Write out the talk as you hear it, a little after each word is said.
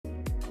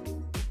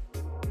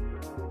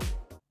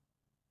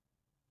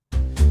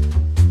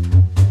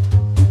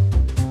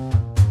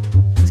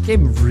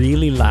game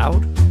really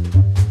loud?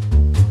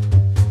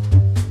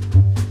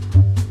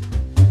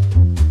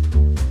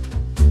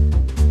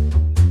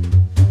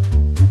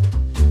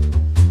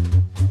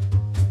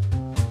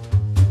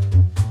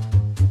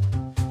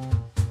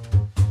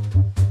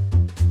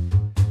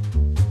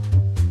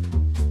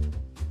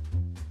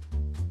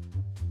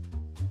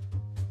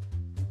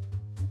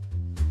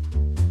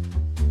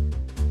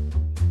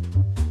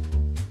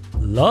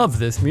 Love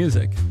this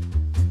music.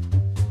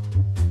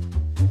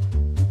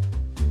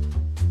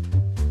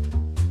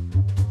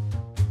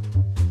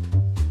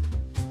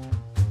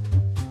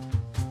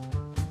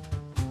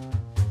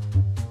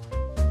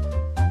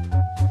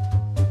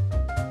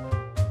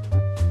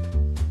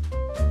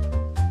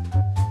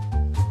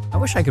 I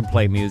wish I could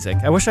play music.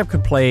 I wish I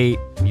could play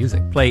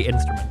music, play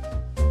instrument.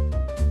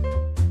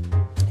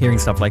 Hearing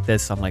stuff like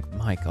this, I'm like,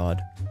 my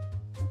God.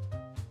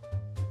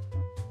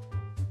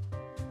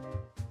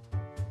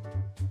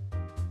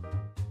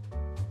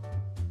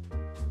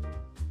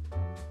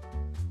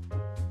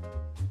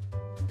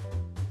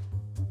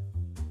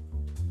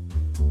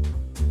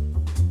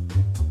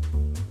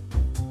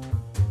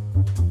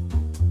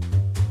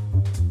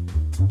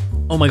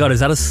 Oh my God, is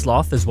that a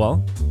sloth as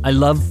well? I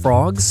love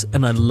frogs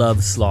and I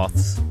love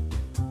sloths.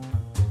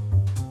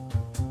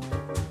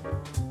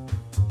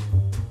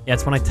 Yeah,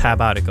 it's when I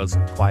tab out, it goes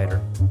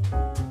quieter.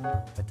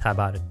 If I tab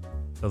out, it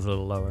goes a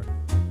little lower.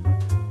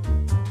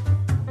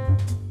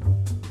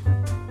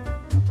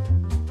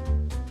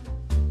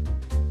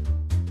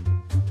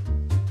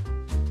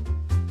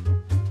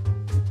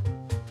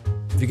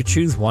 If you could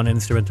choose one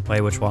instrument to play,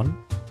 which one?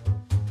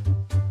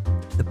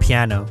 The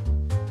piano.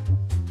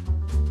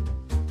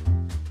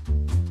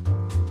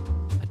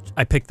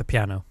 I picked the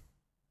piano.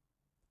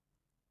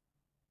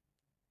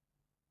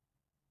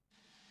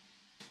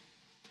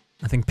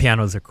 I think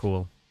pianos are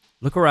cool.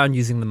 Look around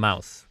using the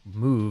mouse.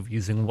 Move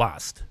using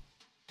WASD.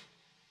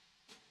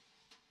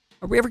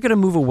 Are we ever going to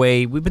move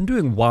away? We've been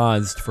doing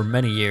WASD for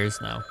many years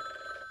now.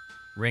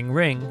 Ring,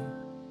 ring.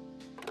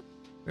 Are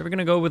we ever going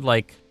to go with,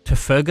 like,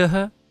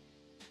 Tefögehe?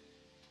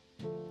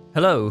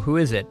 Hello, who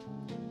is it?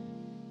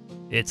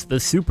 It's the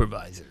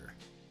supervisor.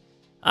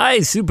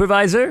 Hi,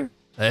 supervisor.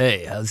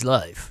 Hey, how's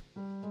life?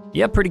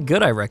 Yeah, pretty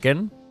good, I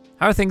reckon.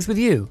 How are things with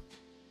you?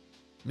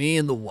 Me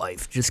and the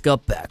wife just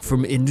got back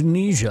from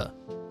Indonesia.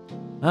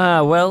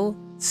 Ah, well,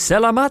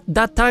 selamat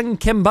datang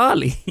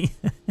kembali.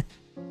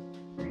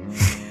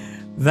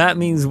 That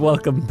means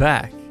welcome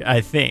back,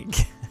 I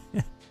think.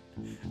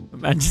 The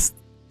man just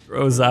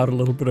throws out a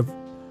little bit of...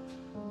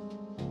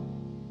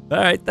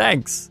 Alright,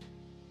 thanks.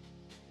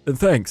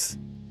 Thanks.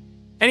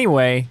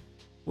 Anyway,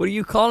 what are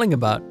you calling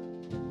about?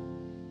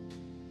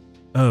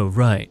 Oh,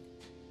 right.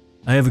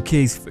 I have a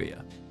case for you.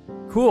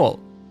 Cool.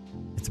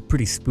 It's a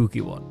pretty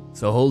spooky one,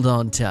 so hold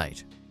on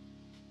tight.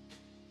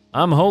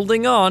 I'm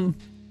holding on.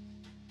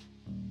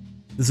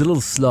 There's a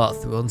little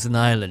sloth who owns an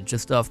island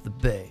just off the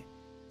bay.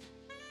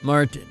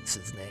 Martin's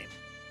his name.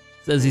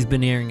 Says he's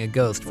been hearing a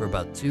ghost for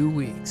about 2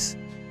 weeks.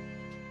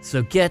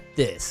 So get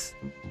this.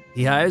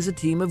 He hires a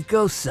team of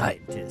ghost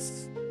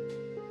scientists.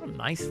 What a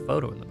nice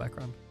photo in the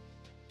background.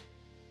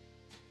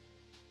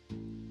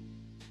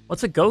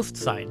 What's a ghost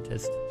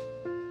scientist?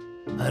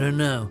 I don't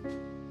know.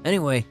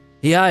 Anyway,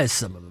 he hires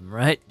some of them,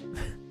 right?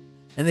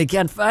 And they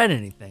can't find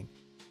anything.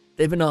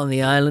 They've been on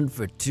the island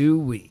for 2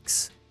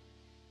 weeks.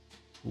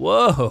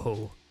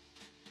 Whoa!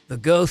 The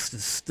ghost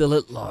is still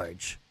at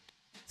large.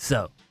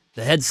 So,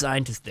 the head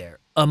scientist there,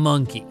 a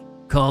monkey,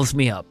 calls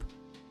me up.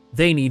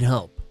 They need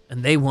help,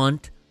 and they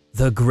want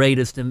the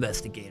greatest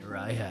investigator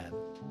I have.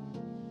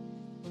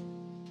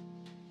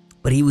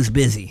 But he was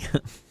busy,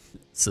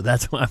 so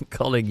that's why I'm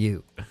calling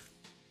you.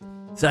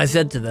 So I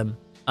said to them,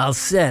 I'll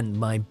send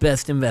my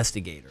best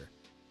investigator.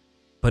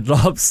 But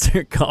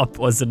Lobster Cop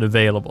wasn't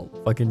available.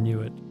 Fucking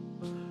knew it.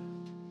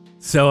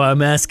 So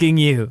I'm asking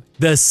you,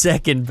 the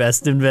second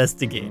best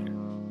investigator.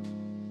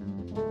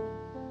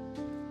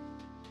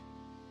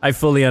 I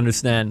fully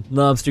understand.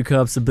 Lobster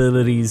Cop's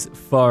abilities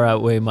far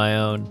outweigh my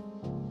own.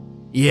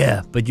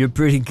 Yeah, but you're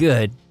pretty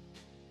good.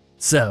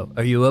 So,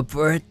 are you up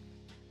for it?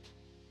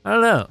 I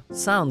don't know.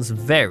 Sounds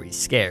very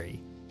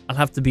scary. I'll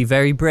have to be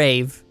very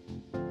brave.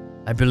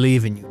 I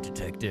believe in you,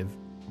 detective.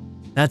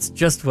 That's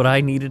just what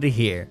I needed to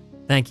hear.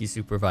 Thank you,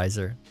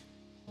 supervisor.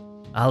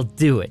 I'll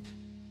do it.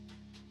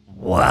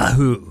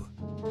 Wahoo!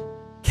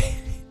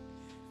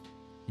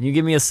 Can you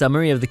give me a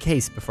summary of the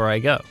case before I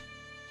go?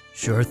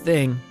 Sure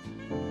thing.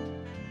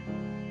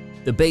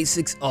 The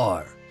basics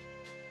are,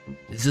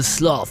 there's a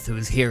sloth who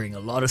is hearing a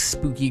lot of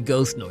spooky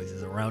ghost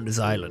noises around his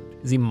island.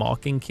 Is he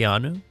mocking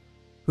Keanu?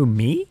 Who,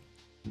 me?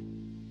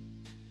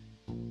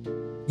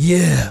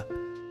 Yeah,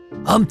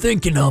 I'm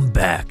thinking I'm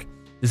back.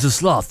 There's a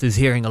sloth who's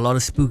hearing a lot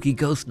of spooky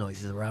ghost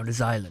noises around his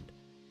island.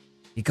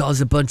 He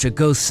calls a bunch of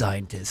ghost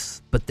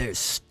scientists, but they're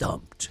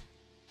stumped.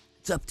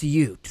 It's up to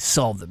you to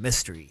solve the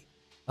mystery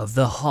of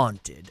the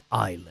haunted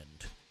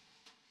island.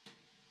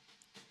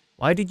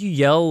 Why did you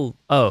yell,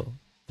 oh,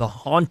 the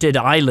haunted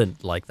island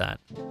like that?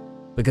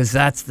 Because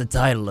that's the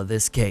title of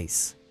this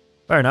case.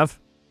 Fair enough.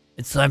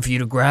 It's time for you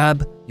to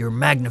grab your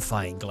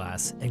magnifying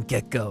glass and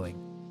get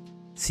going.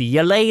 See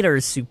you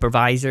later,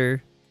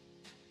 supervisor.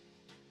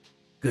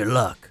 Good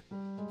luck.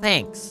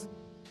 Thanks.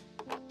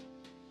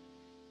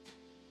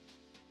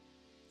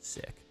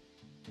 Sick.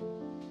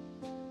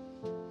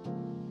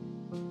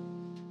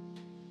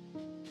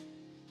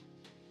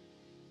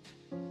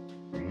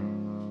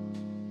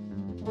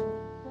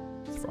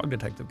 This frog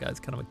detective guy's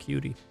kind of a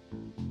cutie.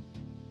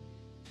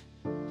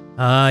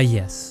 Ah,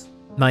 yes.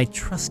 My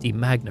trusty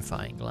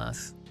magnifying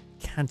glass.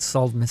 Can't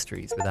solve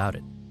mysteries without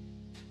it.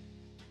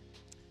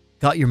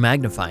 Got your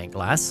magnifying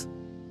glass?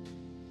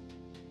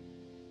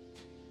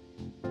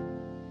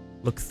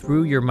 Look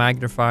through your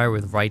magnifier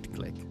with right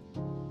click.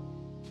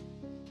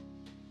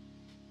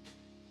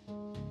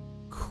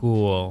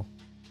 Cool.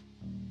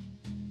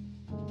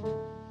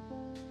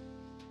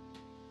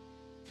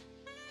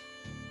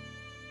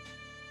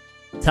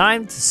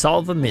 Time to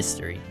solve a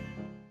mystery.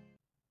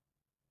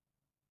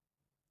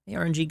 Hey,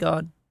 RNG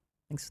God.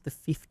 Thanks for the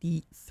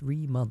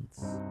 53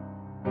 months.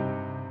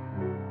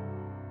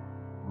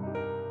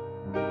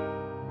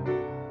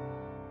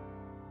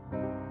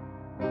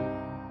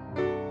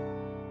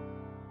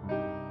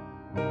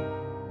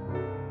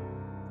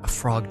 A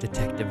Frog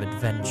Detective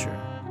Adventure.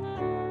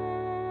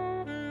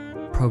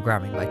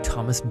 Programming by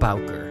Thomas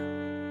Bowker.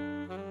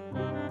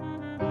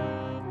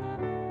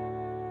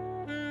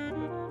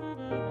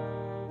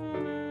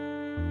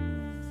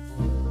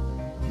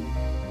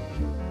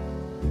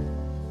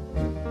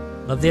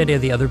 Love the idea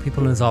of the other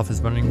people in his office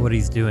wondering what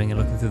he's doing and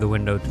looking through the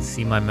window to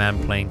see my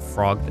man playing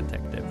Frog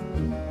Detective.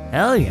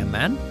 Hell yeah,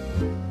 man.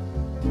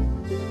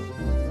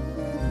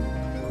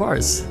 Of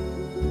course.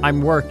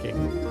 I'm working.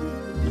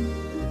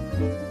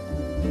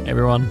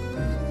 Everyone.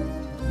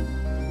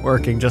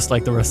 Working just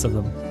like the rest of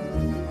them.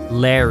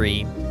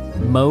 Larry.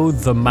 Mo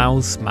the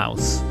Mouse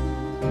Mouse.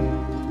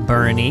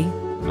 Bernie.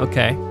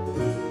 Okay.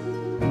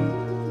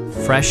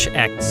 Fresh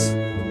X.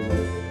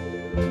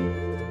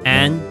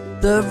 And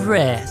the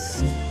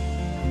rest.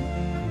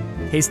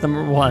 Case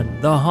number 1,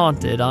 The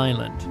Haunted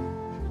Island.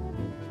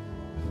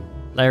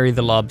 Larry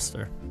the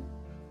Lobster.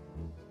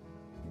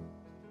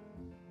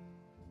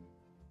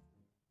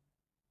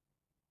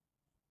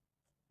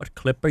 What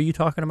clip are you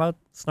talking about,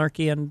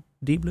 Snarky and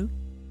Deep Blue?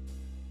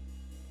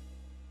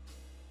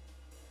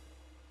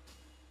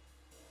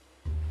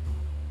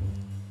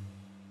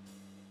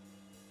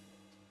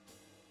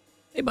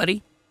 Hey,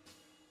 buddy.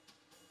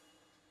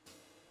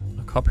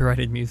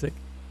 Copyrighted music?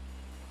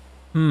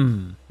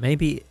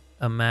 Maybe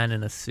a man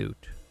in a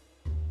suit.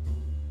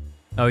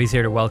 Oh, he's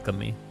here to welcome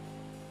me.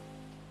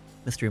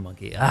 Mystery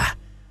Monkey. Ah,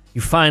 you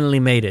finally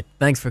made it.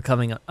 Thanks for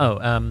coming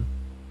on.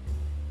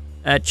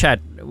 Oh, chat,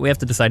 we have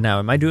to decide now.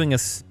 Am I doing a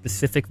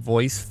specific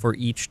voice for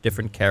each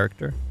different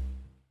character?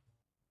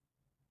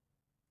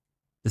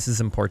 This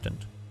is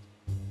important.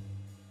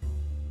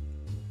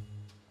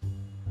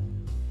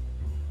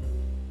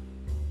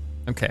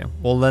 Okay,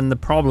 well then the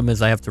problem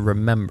is I have to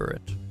remember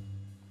it.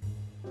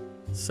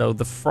 So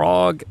the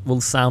frog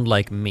will sound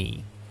like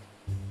me.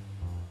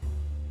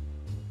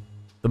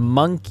 The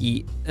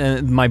monkey,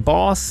 my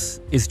boss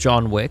is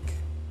John Wick.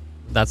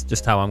 That's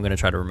just how I'm going to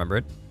try to remember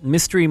it.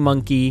 Mystery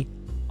Monkey.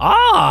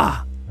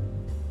 Ah!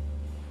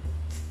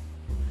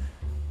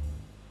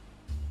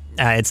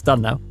 It's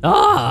done now.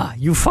 Ah,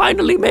 you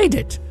finally made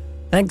it.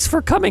 Thanks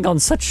for coming on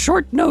such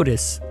short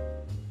notice.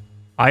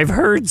 I've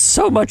heard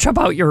so much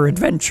about your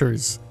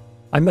adventures.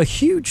 I'm a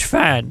huge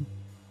fan.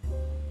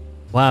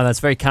 Wow, that's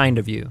very kind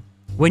of you.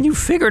 When you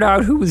figured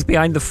out who was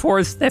behind the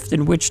forest theft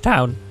in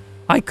Witchtown,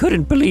 I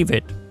couldn't believe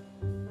it.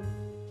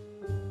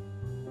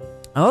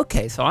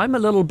 Okay, so I'm a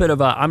little bit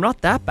of a... I'm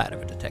not that bad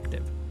of a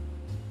detective.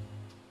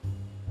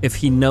 If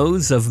he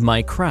knows of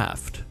my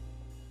craft.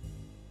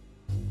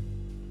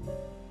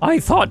 I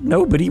thought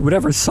nobody would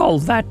ever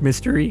solve that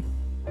mystery.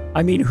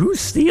 I mean, who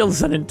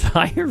steals an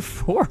entire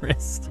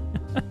forest?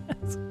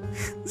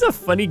 It's a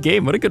funny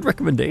game. What a good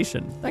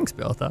recommendation. Thanks,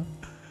 Belta.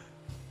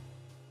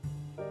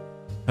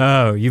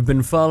 Oh, you've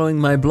been following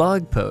my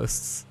blog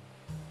posts?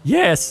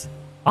 Yes,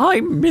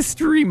 I'm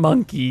Mystery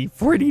Monkey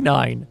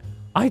 49.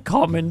 I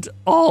comment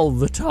all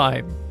the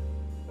time.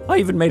 I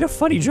even made a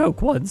funny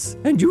joke once,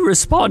 and you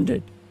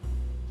responded.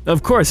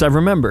 Of course, I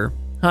remember.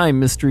 Hi,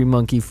 Mystery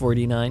Monkey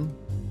 49.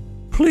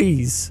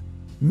 Please,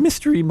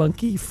 Mystery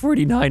Monkey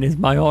 49 is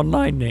my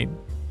online name.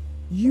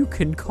 You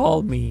can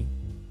call me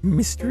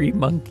Mystery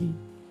Monkey.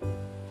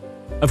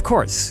 Of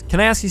course. Can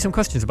I ask you some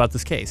questions about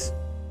this case?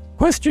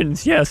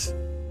 Questions, yes.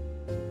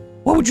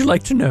 What would you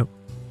like to know?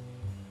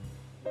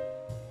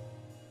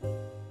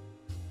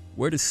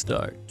 Where to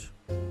start?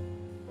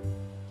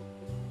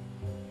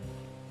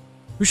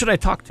 Who should I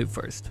talk to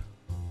first?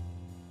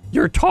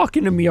 You're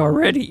talking to me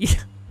already.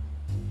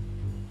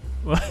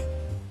 What?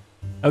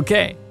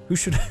 Okay, who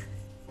should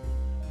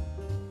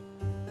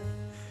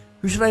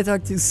I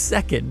talk to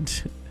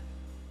second?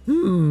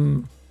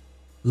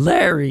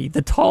 Larry,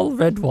 the tall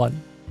red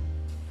one.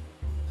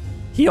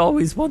 He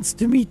always wants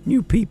to meet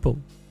new people.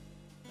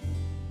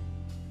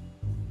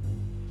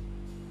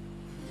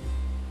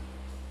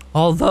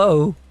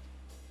 Although,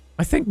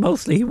 I think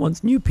mostly he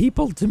wants new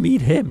people to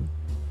meet him.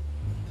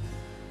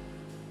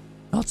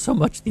 not so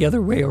much the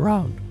other way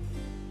around.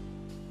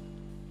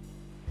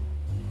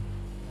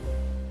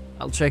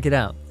 I'll check it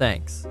out,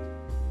 thanks.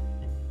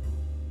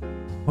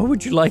 What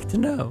would you like to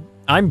know?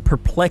 I'm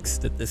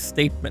perplexed at this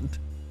statement.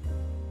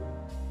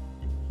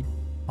 He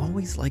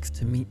always likes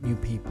to meet new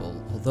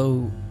people,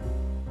 although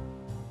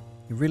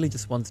he really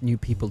just wants new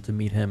people to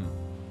meet him.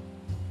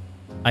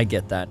 I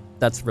get that.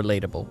 That's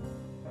relatable.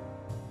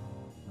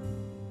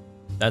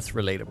 That's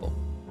relatable.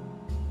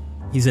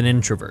 He's an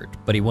introvert,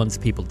 but he wants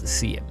people to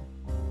see him.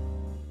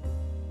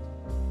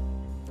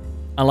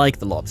 I like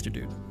the lobster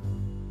dude.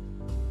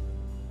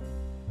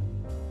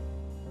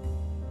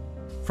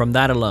 From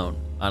that alone,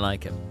 I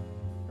like him.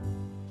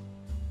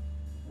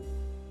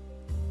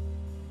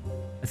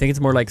 I think it's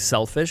more like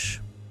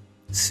selfish,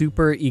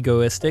 super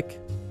egoistic.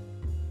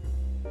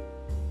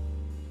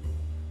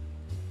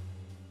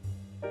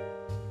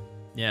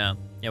 Yeah,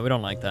 we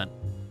don't like that.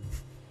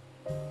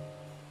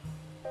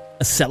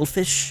 A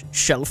selfish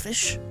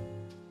shellfish?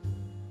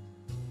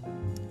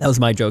 That was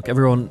my joke.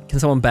 Everyone, can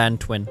someone ban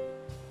Twin?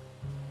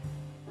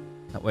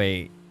 That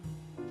way,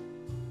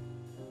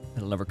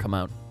 it'll never come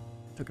out.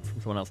 Took it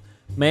from someone else.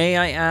 May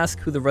I ask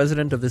who the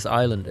resident of this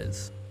island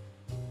is?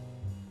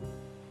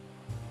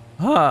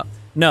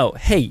 No,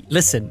 hey,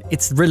 listen,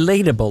 it's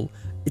relatable.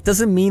 It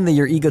doesn't mean that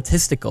you're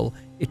egotistical.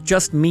 It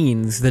just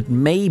means that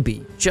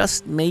maybe,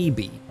 just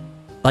maybe,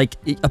 like,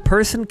 a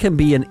person can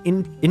be an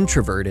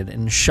introverted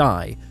and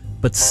shy,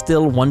 but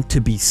still want to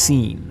be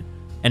seen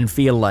and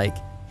feel like,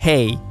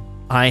 hey,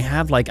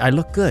 I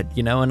look good,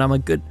 you know, and I'm a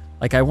good,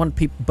 like, I want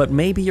people, but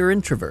maybe you're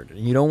introverted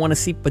and you don't want to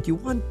see, but you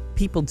want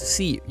people to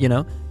see you, you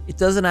know? It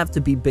doesn't have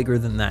to be bigger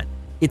than that.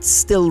 It's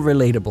still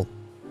relatable.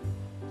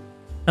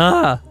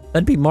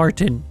 That'd be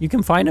Martin. You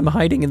can find him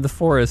hiding in the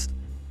forest.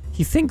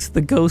 He thinks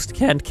the ghost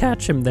can't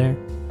catch him there.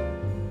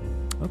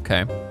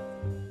 Okay.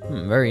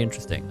 Very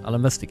interesting. I'll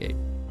investigate.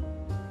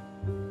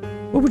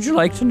 What would you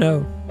like to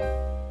know?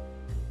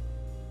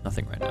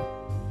 Nothing right now.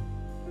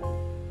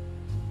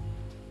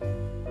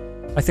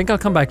 I think I'll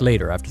come back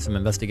later after some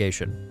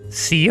investigation.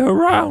 See you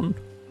around!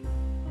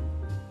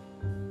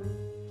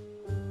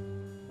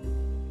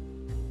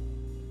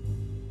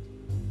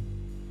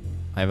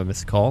 I have a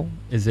missed call.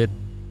 Is it...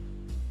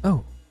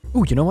 Oh,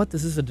 you know what?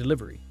 This is a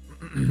delivery.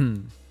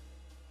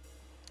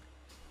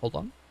 Hold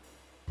on.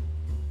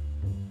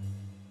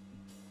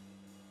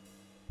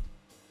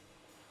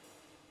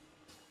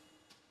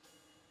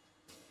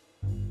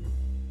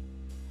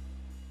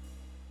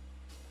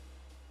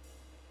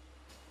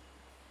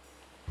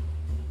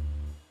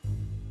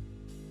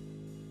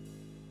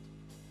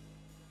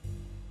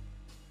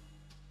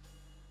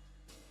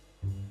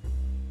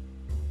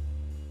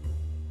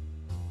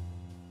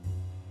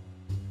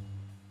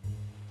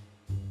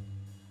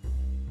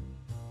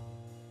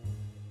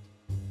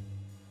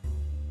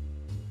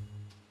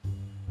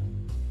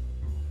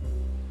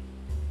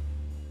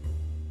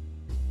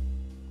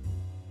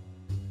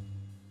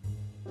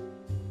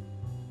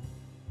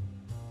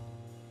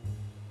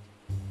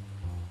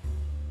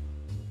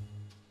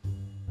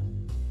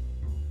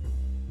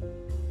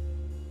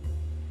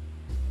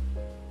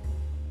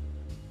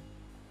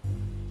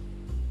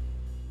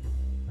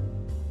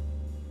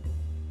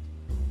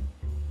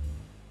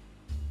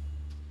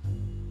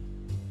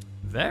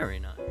 Very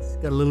nice.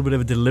 Got a little bit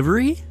of a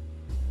delivery.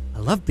 I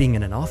love being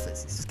in an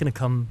office. He's just gonna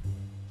come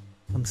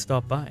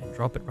stop by and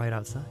drop it right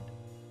outside.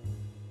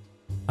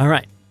 All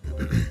right.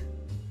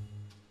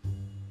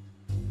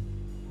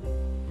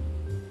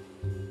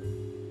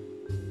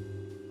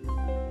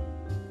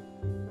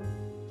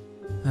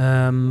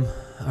 All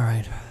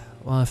right.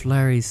 Well, if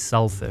Larry's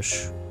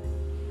selfish.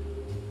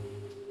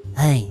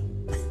 Hi.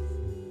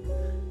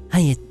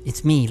 Hi,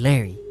 it's me,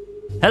 Larry.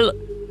 Hello.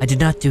 I did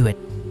not do it.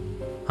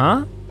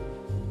 Huh?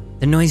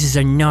 The noises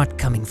are not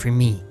coming from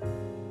me.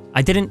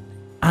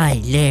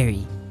 I,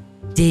 Larry,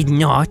 did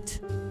not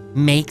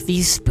make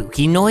these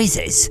spooky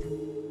noises.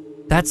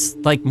 That's,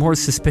 like, more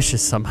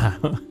suspicious somehow.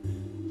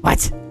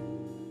 What?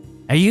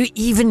 Are you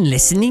even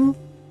listening?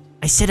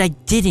 I said I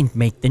didn't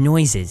make the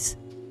noises.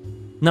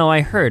 No,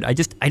 I heard. I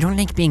don't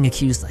like being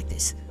accused like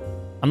this.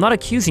 I'm not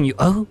accusing you.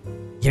 Oh,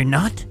 you're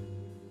not?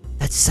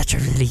 That's such a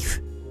relief.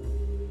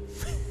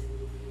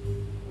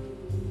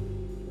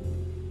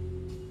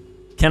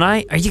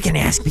 Are you gonna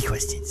ask me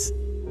questions?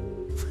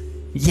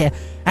 Yeah,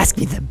 ask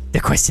me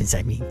the questions,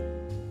 I mean.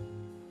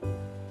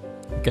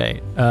 Okay,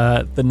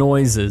 the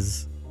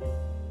noises.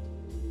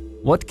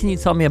 What can you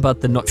tell me about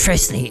the noise?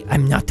 Firstly,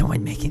 I'm not the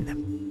one making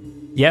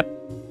them. Yep.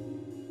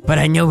 But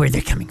I know where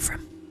they're coming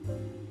from.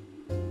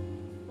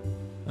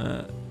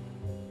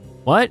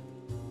 What?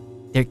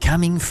 They're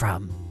coming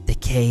from the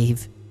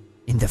cave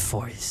in the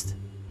forest.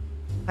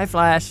 Hi,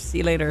 Flash. See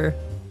you later.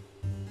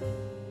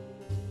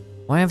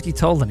 Why haven't you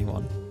told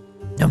anyone?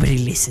 Nobody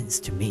listens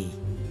to me.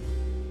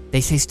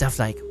 They say stuff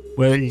like,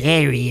 well,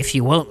 Larry, if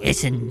you won't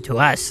listen to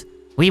us,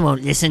 we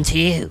won't listen to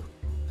you.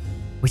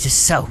 Which is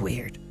so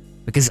weird,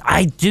 because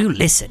I do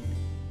listen.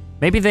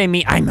 Maybe they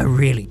mean I'm a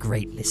really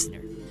great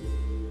listener.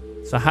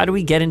 So how do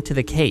we get into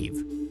the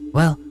cave?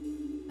 Well,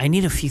 I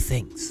need a few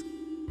things.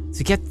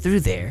 To get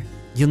through there,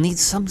 you'll need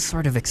some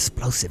sort of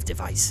explosive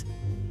device.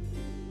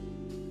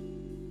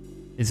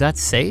 Is that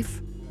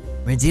safe?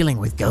 We're dealing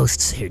with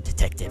ghosts here,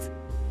 Detective.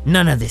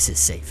 None of this is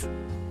safe.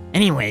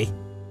 Anyway,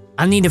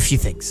 I'll need a few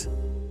things.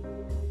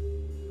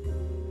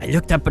 I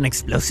looked up an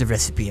explosive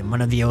recipe in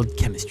one of the old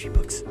chemistry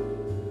books.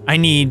 I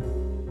need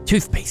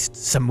toothpaste,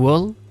 some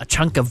wool, a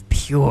chunk of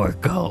pure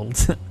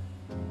gold,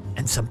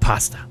 and some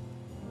pasta.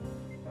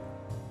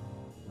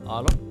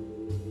 Hallå?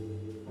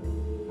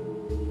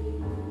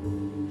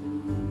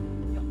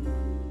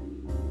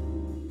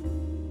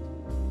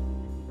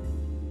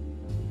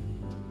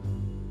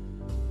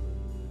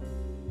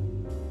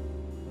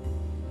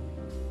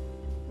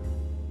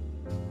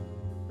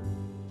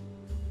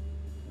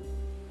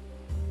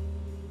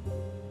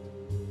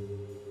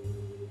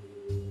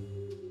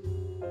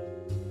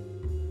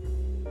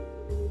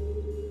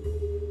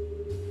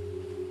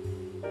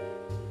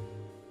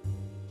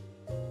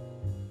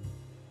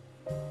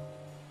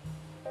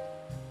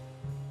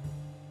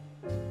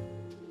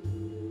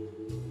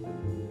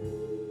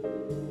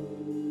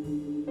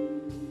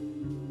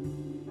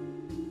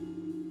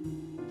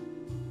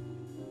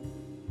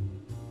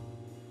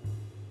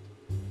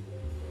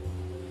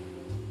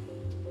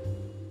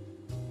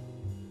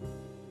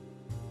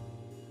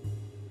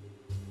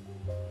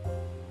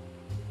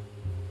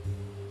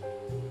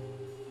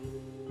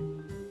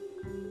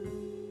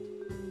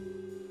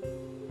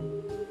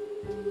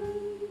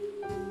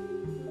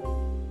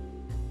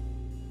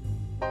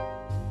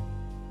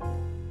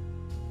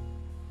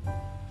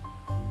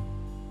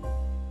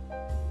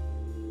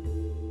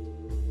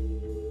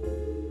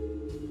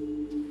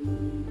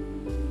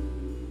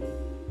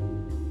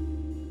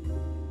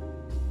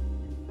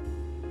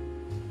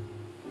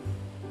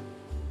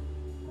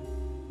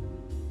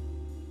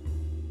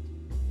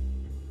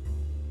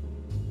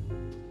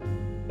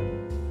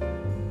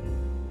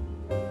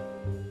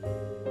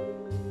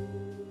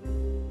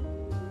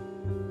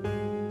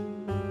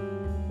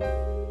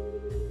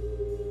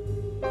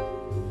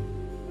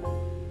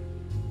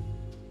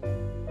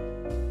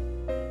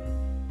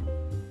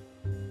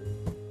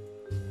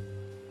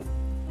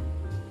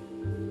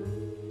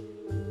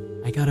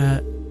 I got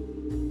a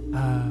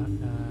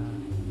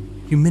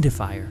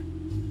humidifier.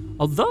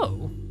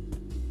 Although,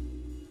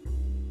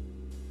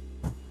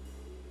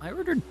 I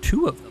ordered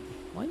 2 of them.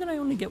 Why did I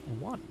only get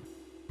 1?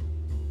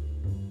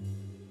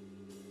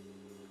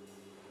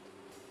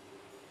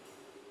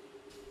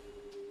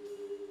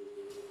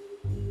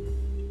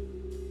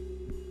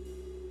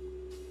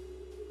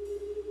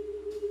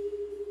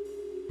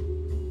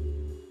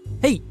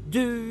 Hej,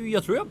 du,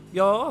 jag tror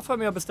jag för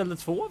mig jag beställde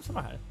 2 av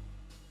såna här.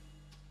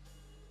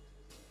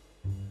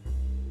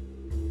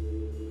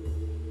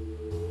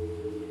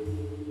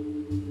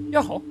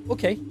 Jaha,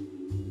 okej.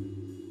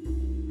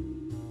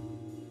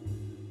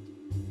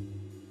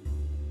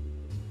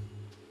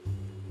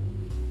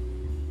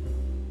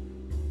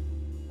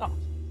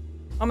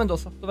 Ja, men då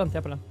så. Då väntar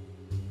jag på den.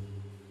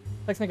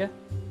 Tack så mycket.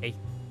 Hej.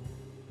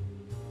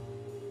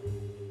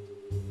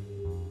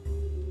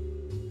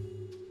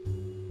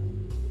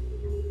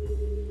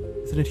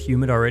 Isn't it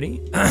humid already?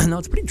 No,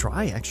 it's pretty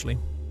dry actually.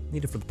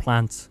 Need it for the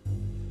plants.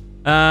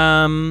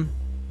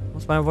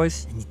 What's my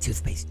voice? I need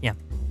toothpaste. Yeah.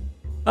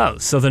 Oh,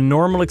 so the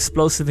normal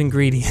explosive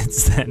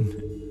ingredients then.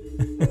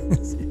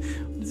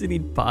 Does he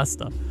need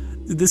pasta?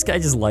 Dude, this guy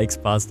just likes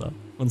pasta.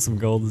 Want some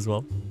gold as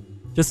well.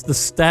 Just the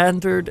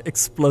standard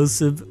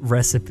explosive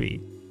recipe.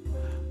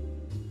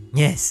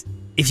 Yes,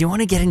 if you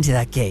want to get into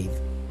that cave,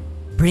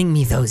 bring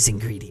me those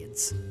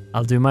ingredients.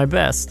 I'll do my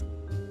best.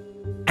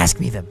 Ask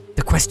me them.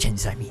 The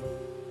questions, I mean.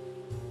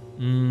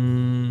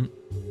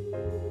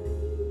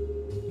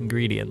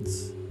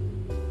 Ingredients.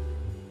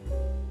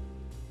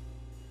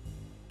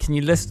 Can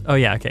you list? Oh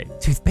yeah, okay.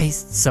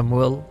 Toothpaste, some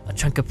wool, a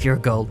chunk of pure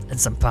gold, and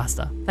some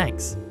pasta.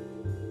 Thanks.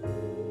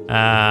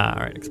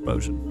 Alright,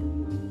 explosion.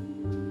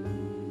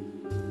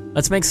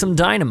 Let's make some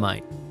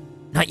dynamite.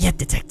 Not yet,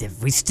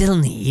 Detective. We still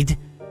need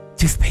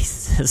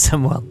toothpaste,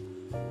 some wool,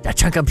 a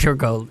chunk of pure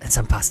gold, and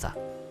some pasta.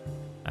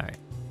 Alright,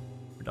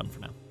 we're done for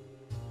now.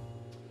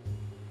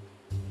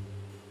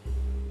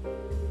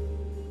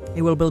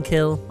 Hey, Will Bill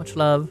Kill, much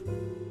love.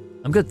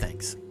 I'm good,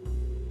 thanks.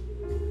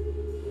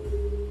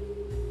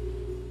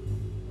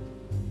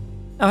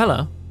 Oh,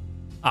 hello.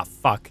 Ah,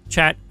 fuck.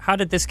 Chat, how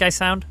did this guy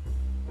sound?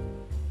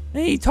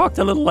 He talked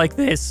a little like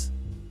this.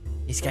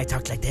 This guy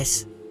talked like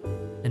this.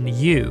 And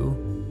you...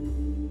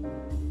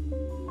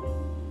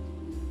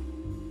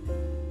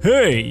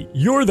 Hey,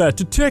 you're that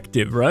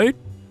detective, right?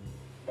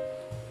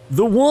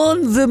 The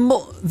one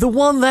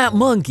that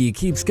monkey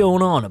keeps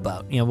going on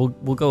about. Yeah,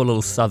 we'll go a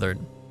little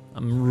southern.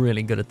 I'm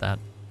really good at that.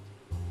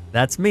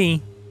 That's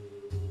me.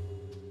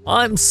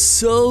 I'm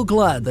so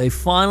glad they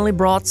finally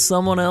brought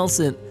someone else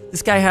in.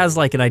 This guy has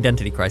like an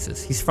identity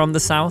crisis. He's from the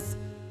south,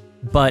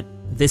 but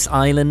this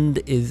island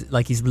is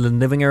like he's been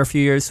living here a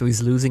few years, so he's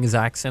losing his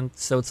accent.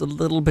 So it's a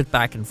little bit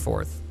back and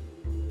forth.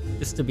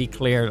 Just to be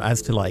clear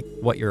as to like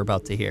what you're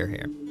about to hear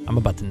here. I'm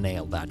about to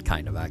nail that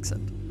kind of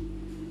accent.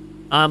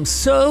 I'm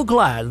so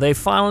glad they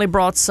finally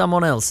brought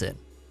someone else in.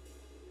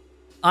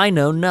 I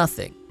know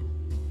nothing.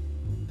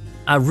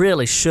 I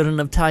really shouldn't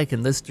have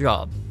taken this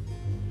job.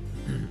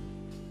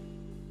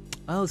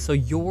 Oh, so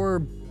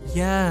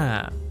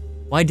yeah.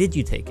 Why did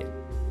you take it?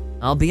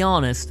 I'll be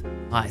honest,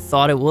 I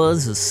thought it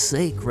was a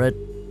secret.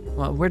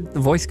 Well, where did the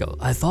voice go?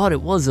 I thought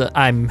it was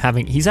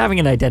he's having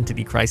an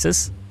identity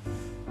crisis.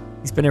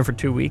 He's been here for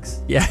 2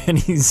 weeks. Yeah, and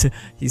he's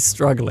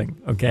struggling,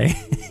 okay?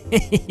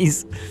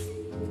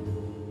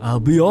 I'll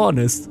be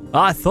honest,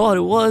 I thought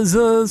it was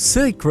a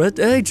secret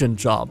agent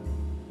job.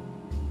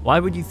 Why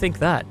would you think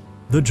that?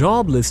 The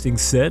job listing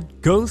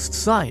said ghost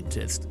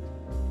scientist.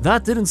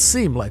 That didn't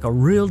seem like a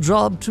real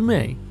job to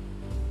me.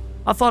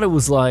 I thought it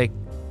was like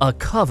a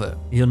cover,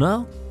 you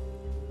know?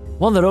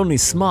 One that only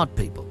smart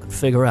people could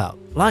figure out,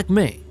 like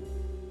me.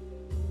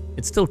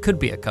 It still could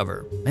be a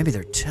cover. Maybe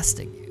they're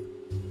testing you.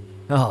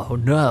 Oh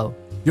no,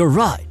 you're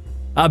right.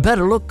 I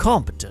better look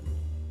competent.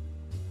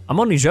 I'm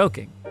only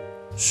joking.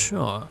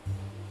 Sure.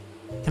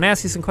 Can I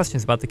ask you some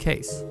questions about the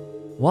case?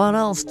 What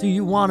else do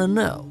you want to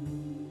know?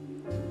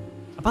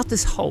 About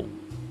this hole.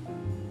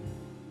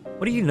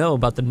 What do you know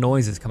about the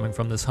noises coming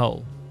from this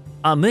hole?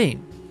 I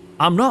mean,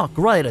 I'm not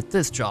great at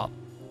this job.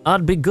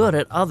 I'd be good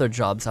at other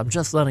jobs, I'm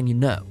just letting you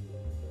know.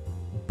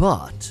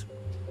 But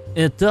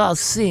it does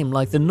seem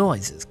like the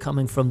noises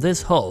coming from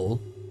this hole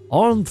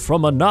aren't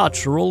from a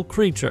natural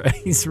creature.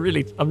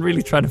 I'm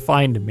really trying to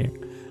find him here.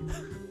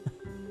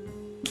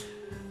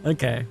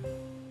 Okay.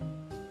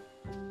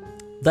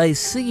 They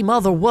seem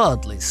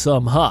otherworldly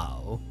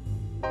somehow.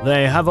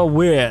 They have a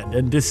weird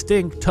and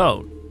distinct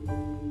tone.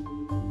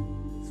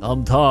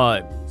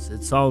 Sometimes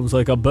it sounds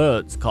like a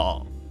bird's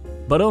call,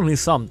 but only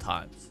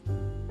sometimes.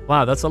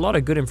 Wow, that's a lot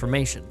of good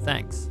information,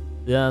 thanks.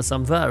 Yes,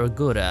 I'm very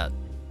good at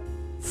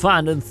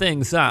finding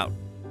things out,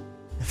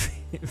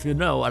 if you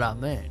know what I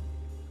mean.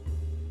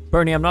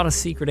 Bernie, I'm not a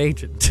secret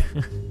agent.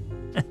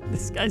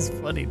 This guy's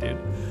funny, dude.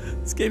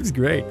 This game's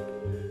great.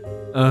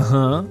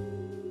 Uh-huh.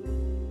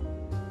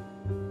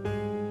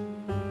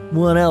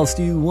 What else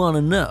do you want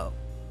to know?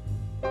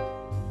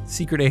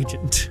 Secret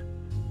agent.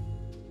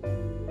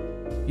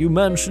 You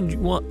mentioned you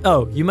want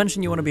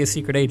to be a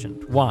secret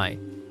agent. Why?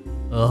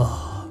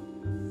 Ugh.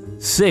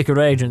 Secret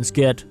agents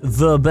get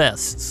the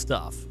best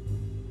stuff.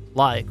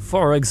 Like,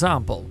 for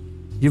example,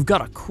 you've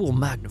got a cool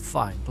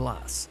magnifying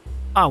glass.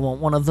 I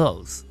want one of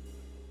those.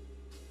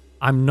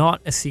 I'm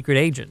not a secret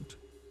agent.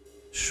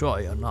 Sure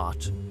you're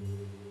not.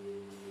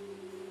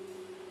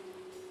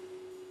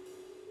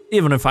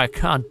 Even if I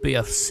can't be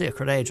a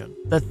secret agent,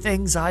 the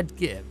things I'd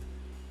give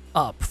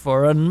up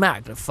for a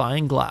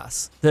magnifying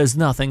glass, there's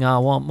nothing I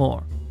want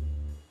more.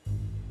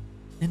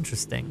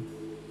 Interesting.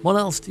 What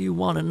else do you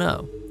want to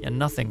know? Yeah,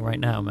 nothing right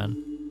now,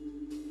 man.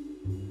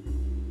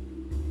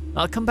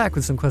 I'll come back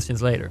with some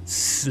questions later.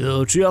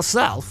 Suit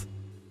yourself.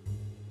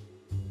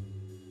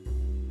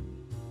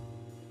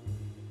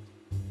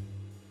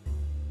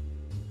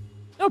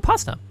 Oh,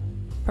 pasta.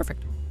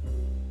 Perfect.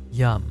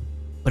 Yum.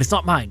 But it's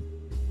not mine.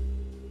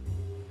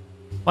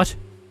 What?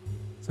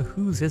 So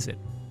whose is it?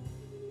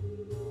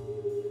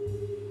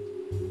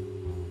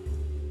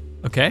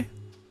 Okay.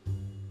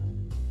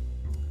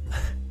 I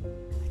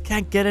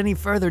can't get any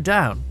further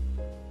down.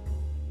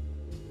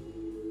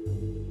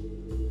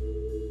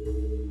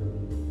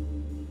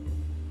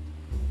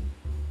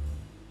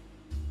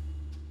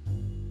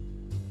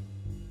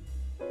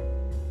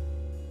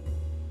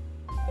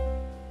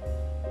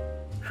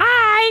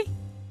 Hi!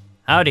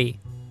 Howdy.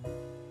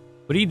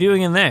 What are you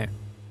doing in there?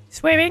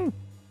 Swimming?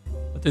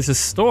 But there's a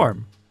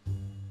storm.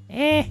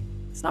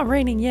 It's not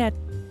raining yet.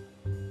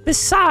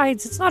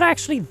 Besides, it's not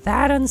actually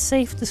that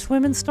unsafe to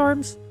swim in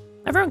storms.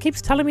 Everyone keeps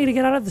telling me to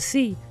get out of the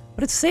sea,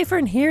 but it's safer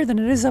in here than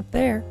it is up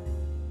there.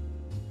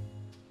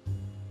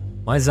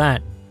 Why is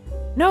that?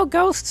 No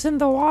ghosts in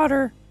the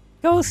water.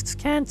 Ghosts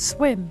can't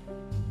swim.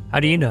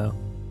 How do you know?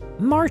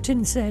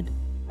 Martin said.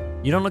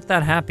 You don't look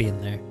that happy in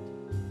there.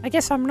 I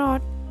guess I'm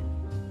not.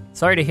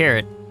 Sorry to hear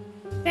it.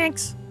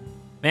 Thanks.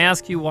 May I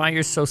ask you why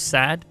you're so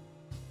sad?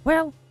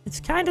 Well, it's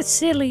kinda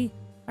silly.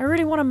 I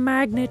really want a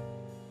magnet.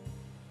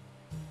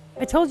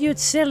 I told you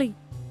it's silly.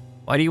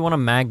 Why do you want a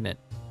magnet?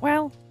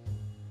 Well,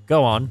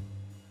 Go on.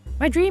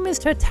 my dream is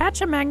to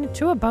attach a magnet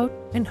to a boat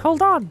and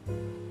hold on.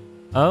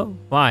 Oh,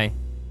 why?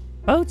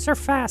 Boats are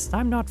fast.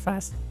 I'm not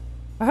fast.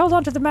 If I hold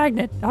on to the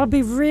magnet, I'll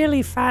be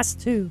really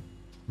fast too.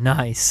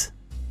 Nice.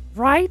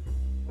 Right?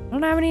 I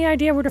don't have any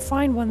idea where to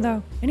find one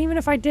though. And even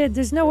if I did,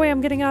 there's no way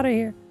I'm getting out of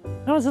here.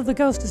 Not until the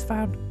ghost is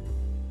found.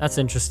 That's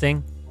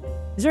interesting.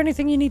 Is there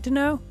anything you need to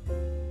know?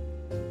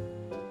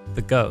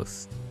 The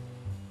ghost.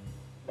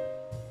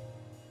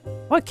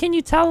 What can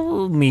you tell?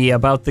 Tell me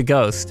about the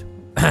ghost.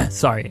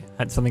 Sorry,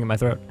 I had something in my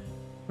throat.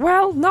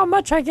 Well, not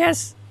much, I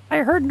guess. I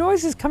heard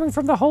noises coming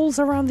from the holes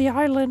around the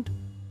island.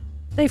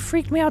 They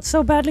freaked me out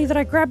so badly that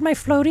I grabbed my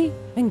floaty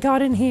and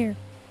got in here.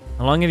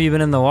 How long have you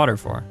been in the water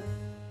for?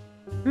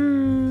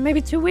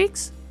 Maybe 2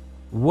 weeks?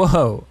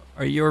 Whoa,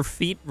 are your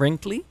feet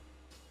wrinkly?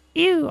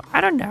 Ew,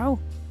 I don't know.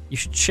 You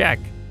should check.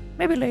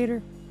 Maybe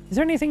later. Is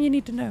there anything you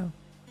need to know?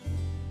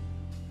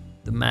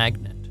 The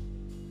magnet.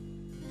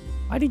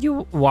 Why did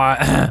you...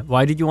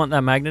 Why did you want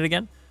that magnet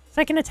again?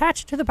 So I can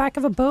attach it to the back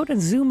of a boat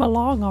and zoom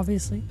along,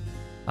 obviously.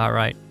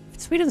 Alright. If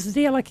it sweetens the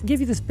deal, I can give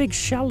you this big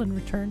shell in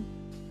return.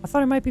 I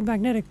thought it might be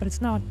magnetic, but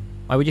it's not.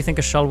 Why would you think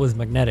a shell was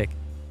magnetic?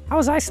 How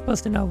was I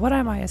supposed to know? What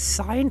am I, a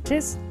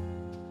scientist?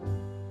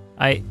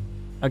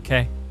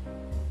 Okay.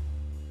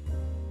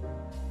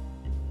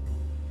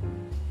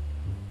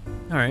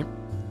 Alright.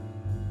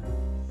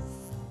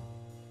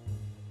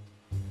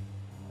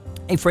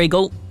 Hey,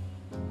 Fraggle.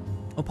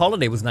 Hope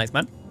holiday was nice,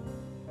 man.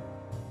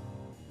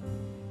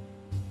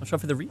 Watch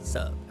out for the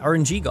resub.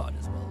 RNG God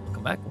as well.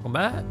 Welcome back, welcome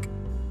back.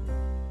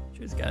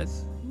 Cheers,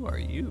 guys. Who are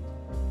you?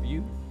 Are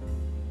you?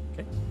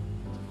 Okay.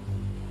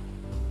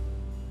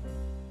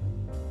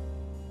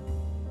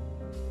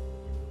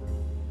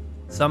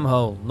 Some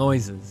hole.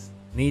 Noises.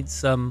 Need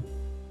some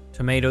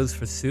tomatoes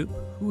for soup?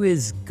 Who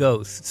is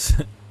ghosts?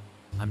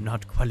 I'm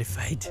not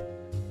qualified.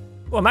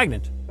 Oh, a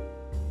magnet.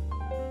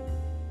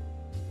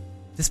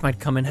 This might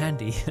come in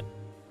handy.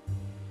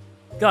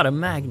 Got a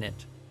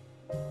magnet.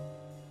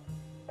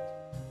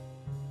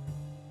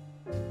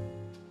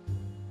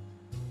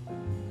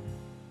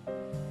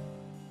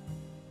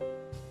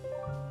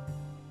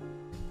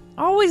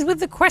 Always with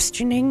the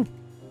questioning.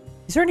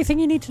 Is there anything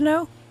you need to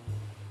know?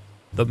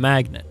 The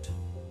magnet.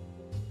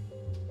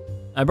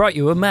 I brought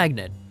you a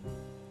magnet.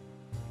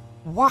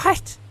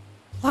 What?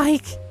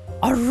 Like,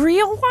 a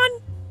real one?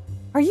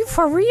 Are you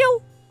for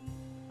real?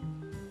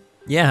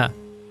 Yeah,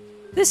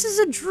 This is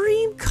a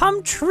dream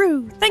come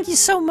true. Thank you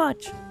so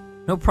much.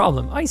 no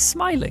problem. I'm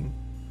smiling.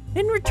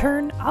 In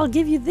return, I'll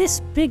give you this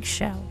big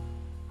shell.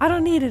 I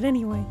don't need it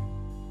anyway.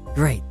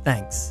 Great,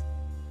 thanks.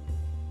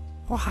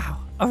 Wow,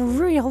 a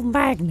real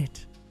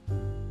magnet.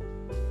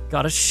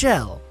 Got a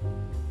shell.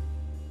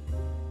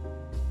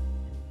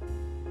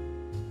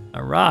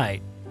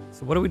 Alright.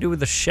 So what do we do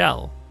with the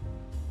shell?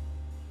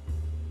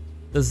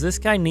 Does this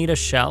guy need a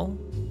shell?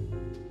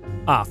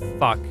 Ah,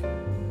 fuck.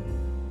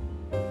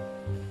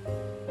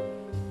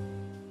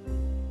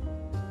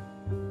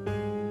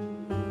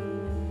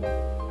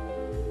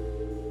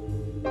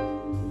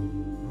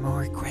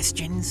 More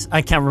questions?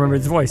 I can't remember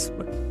his voice.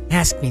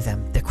 Ask me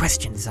them. The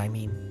questions, I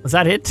mean. Was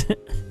that it?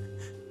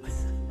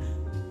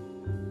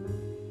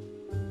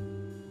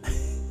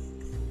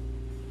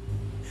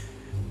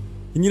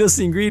 Can you list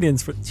the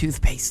ingredients for...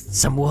 Toothpaste,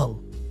 some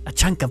wool, a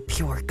chunk of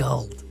pure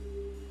gold,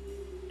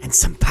 and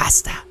some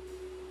pasta.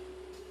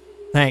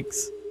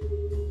 Thanks.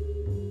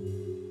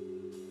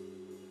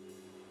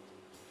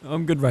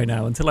 I'm good right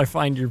now until I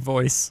find your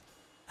voice.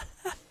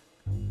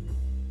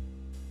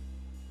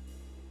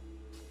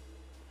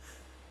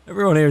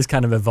 Everyone here is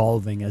kind of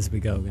evolving as we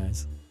go,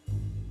 guys.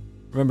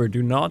 Remember,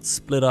 do not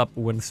split up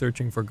when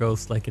searching for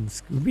ghosts like in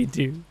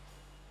Scooby-Doo.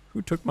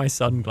 Who took my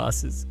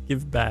sunglasses?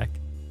 Give back.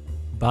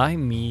 By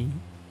me.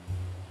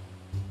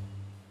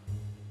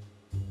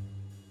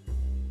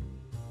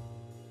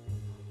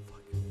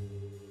 Fuck.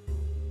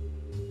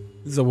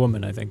 This is a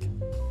woman, I think.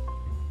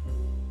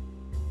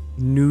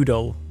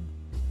 Noodle.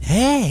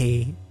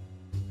 Hey!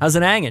 How's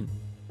it hanging?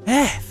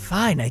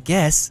 Fine, I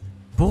guess.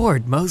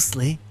 Bored,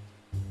 mostly.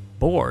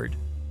 Bored?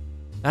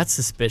 That's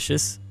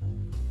suspicious.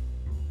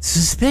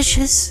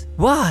 Suspicious?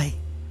 Why?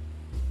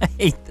 I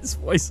hate this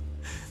voice.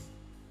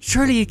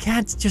 Surely you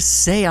can't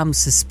just say I'm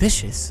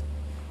suspicious.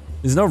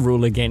 There's no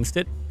rule against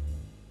it.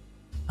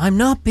 I'm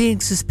not being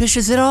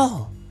suspicious at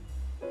all.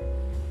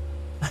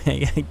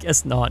 I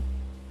guess not.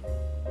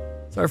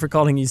 Sorry for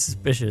calling you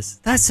suspicious.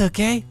 That's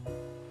okay.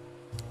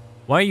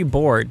 Why are you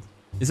bored?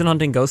 Isn't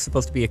hunting ghosts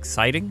supposed to be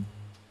exciting?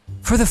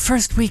 For the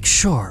first week,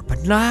 sure, but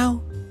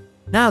now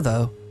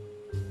though,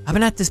 I've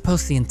been at this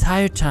post the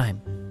entire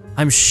time.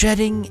 I'm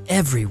shedding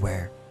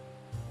everywhere.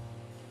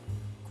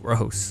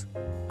 Gross.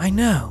 I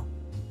know.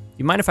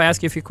 You mind if I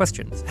ask you a few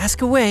questions?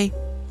 Ask away.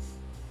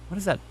 What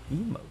is that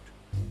emote?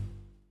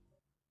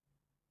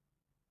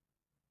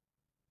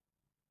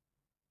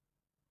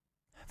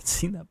 I haven't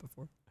seen that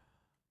before.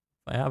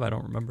 If I have, I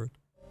don't remember it.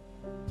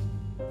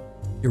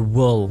 Your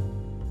wool.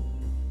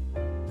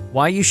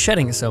 Why are you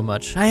shedding so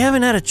much? I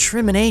haven't had a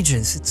trim in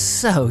ages. It's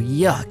so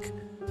yuck.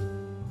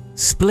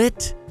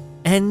 Split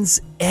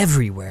ends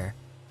everywhere.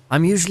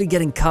 I'm usually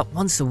getting cut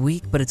once a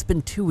week, but it's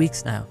been 2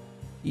 weeks now.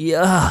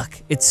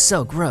 Yuck. It's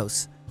so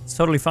gross. It's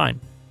totally fine.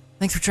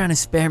 Thanks for trying to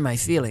spare my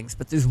feelings,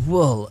 but there's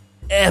wool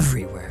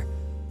everywhere.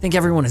 I think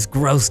everyone is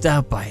grossed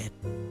out by it.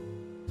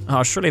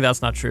 Oh, surely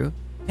that's not true.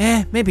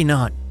 Maybe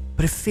not,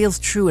 but it feels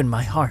true in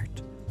my heart.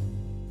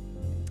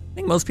 I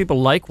think most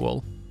people like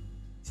wool.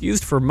 It's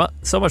used for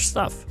so much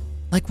stuff.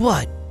 Like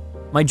what?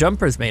 My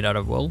jumper's made out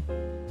of wool.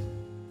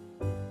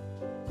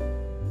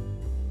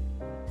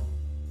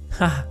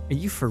 Ha, are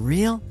you for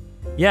real?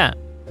 Yeah.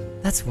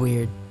 That's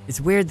weird.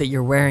 It's weird that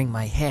you're wearing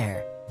my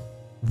hair.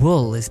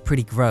 Wool is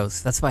pretty gross.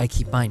 That's why I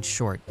keep mine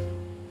short.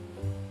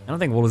 I don't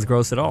think wool is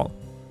gross at all.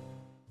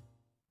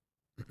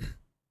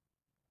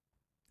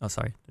 Oh,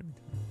 sorry.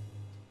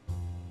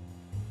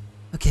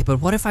 Okay, but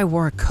what if I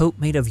wore a coat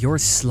made of your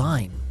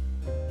slime?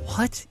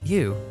 What?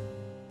 You?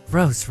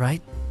 Gross,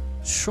 right?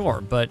 Sure,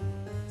 but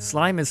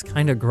slime is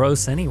kind of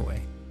gross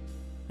anyway.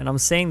 And I'm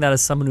saying that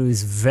as someone who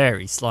is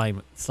very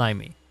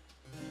slimy.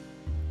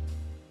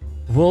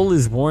 Wool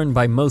is worn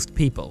by most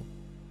people.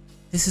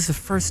 This is the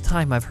first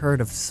time I've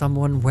heard of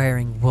someone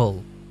wearing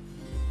wool.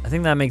 I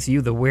think that makes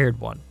you the weird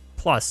one.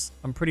 Plus,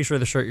 I'm pretty sure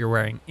the shirt you're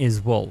wearing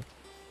is wool.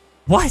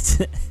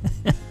 What?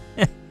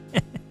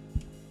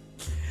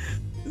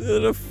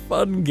 What a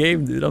fun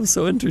game, dude. I'm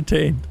so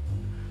entertained.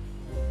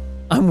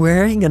 I'm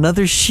wearing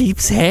another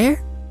sheep's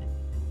hair?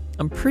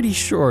 I'm pretty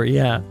sure,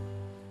 yeah.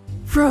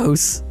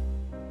 Gross.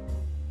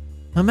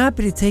 I'm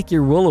happy to take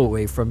your wool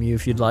away from you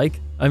if you'd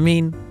like. I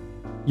mean,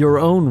 your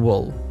own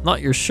wool,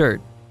 not your shirt.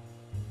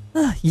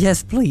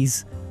 Yes,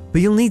 please.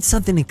 But you'll need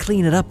something to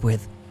clean it up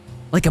with.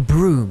 Like a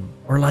broom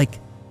or like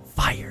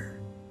fire.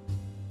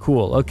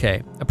 Cool,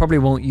 okay. I probably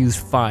won't use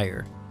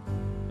fire.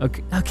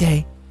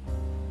 Okay.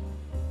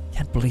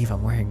 Can't believe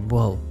I'm wearing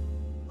wool.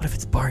 What if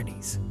it's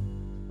Barney's?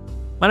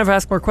 Mind if I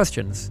ask more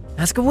questions?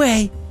 Ask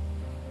away.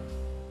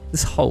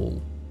 This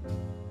hole.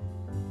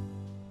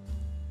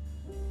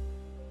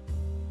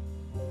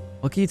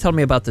 What can you tell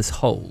me about this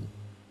hole?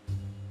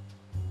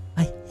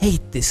 I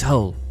hate this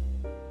hole.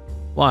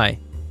 Why?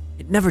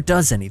 It never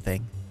does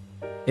anything.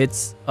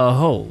 It's a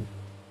hole.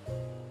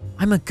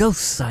 I'm a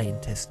ghost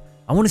scientist.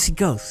 I want to see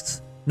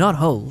ghosts, not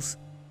holes.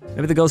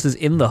 Maybe the ghost is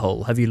in the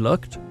hole. Have you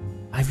looked?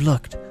 I've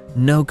looked.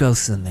 No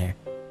ghosts in there.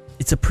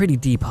 It's a pretty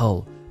deep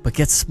hole, but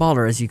gets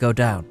smaller as you go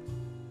down.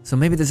 So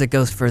maybe there's a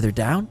ghost further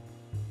down?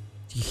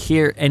 Do you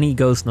hear any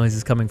ghost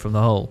noises coming from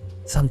the hole?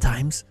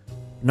 Sometimes.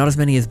 Not as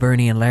many as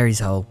Bernie and Larry's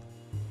hole.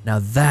 Now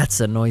that's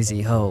a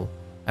noisy hole.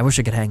 I wish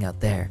I could hang out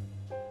there.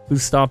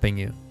 Who's stopping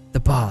you? The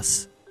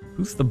boss.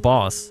 Who's the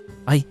boss?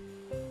 I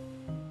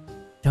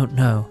don't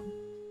know.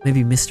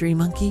 Maybe Mystery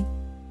Monkey?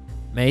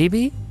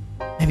 Maybe?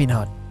 Maybe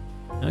not.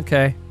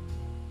 Okay.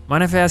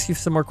 Mind if I ask you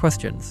some more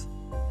questions?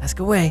 Ask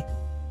away.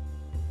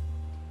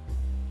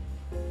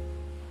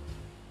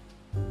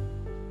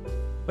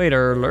 Wait,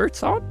 are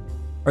alerts on?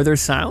 Are there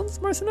sounds,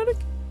 Marcinetic?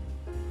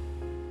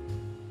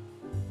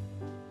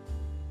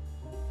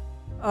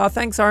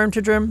 Thanks,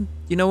 Armtidrim. Do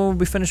you know when we'll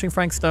be finishing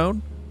Frank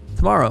Stone?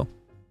 Tomorrow.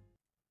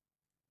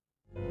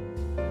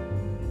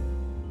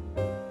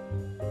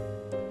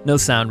 No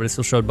sound, but it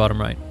still showed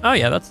bottom right. Oh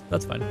yeah,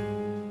 that's fine.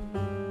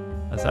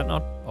 Has that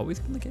not always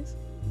been the case?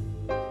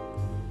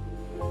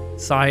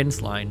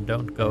 Science line,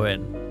 don't go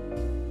in.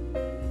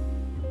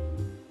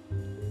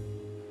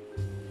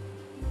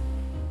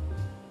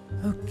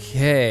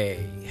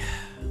 Okay.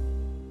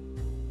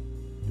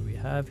 What do we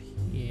have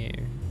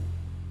here?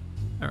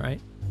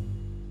 Alright.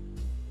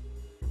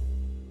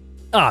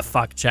 Ah,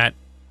 fuck, chat.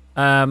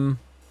 I'm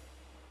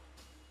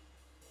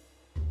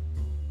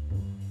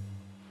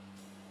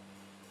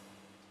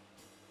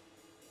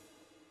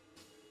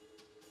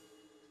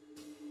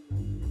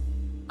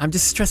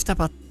just stressed out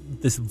about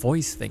this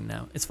voice thing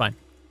now. It's fine.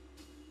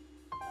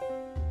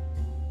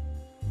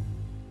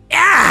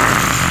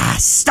 Ah!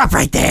 Stop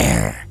right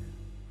there!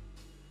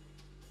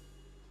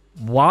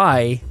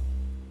 Why?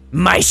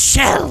 My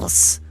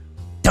shells!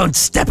 Don't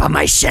step on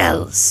my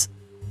shells!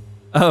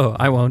 Oh,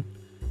 I won't.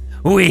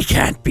 We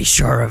can't be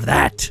sure of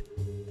that.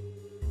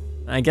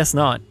 I guess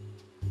not.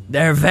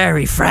 They're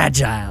very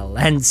fragile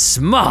and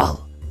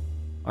small.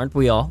 Aren't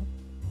we all?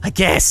 I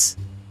guess.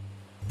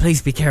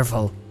 Please be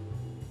careful.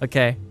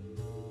 Okay.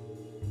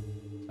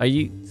 Are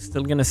you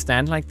still gonna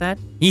stand like that?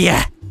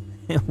 Yeah.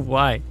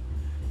 Why?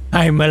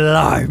 I'm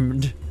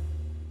alarmed.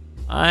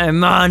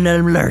 I'm on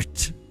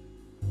alert.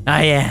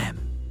 I am.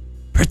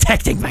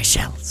 Protecting my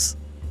shells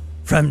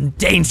from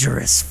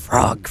dangerous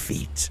frog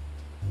feet.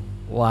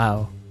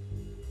 Wow.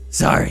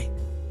 Sorry.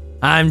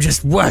 I'm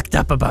just worked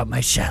up about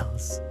my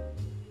shells.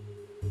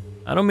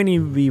 I don't mean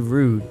to be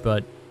rude,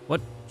 but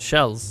what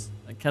shells?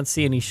 I can't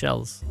see any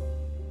shells.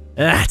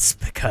 That's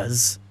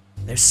because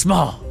they're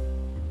small.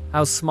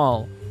 How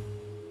small?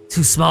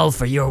 Too small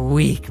for your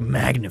weak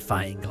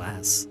magnifying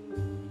glass.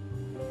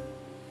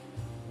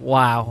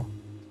 Wow.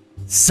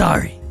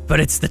 Sorry,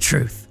 but it's the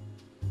truth.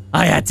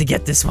 I had to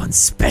get this one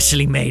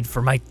specially made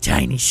for my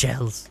tiny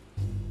shells.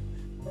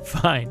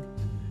 Fine.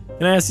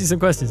 Can I ask you some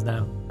questions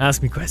now?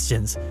 Ask me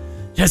questions.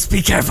 Just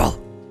be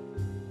careful.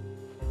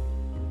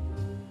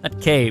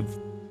 That cave.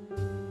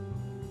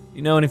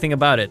 You know anything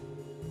about it?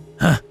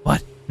 Huh?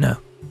 What? No.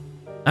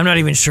 I'm not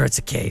even sure it's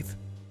a cave.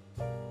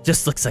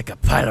 Just looks like a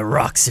pile of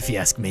rocks if you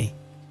ask me.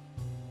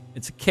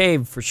 It's a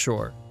cave for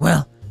sure.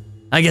 Well,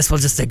 I guess we'll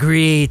just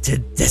agree to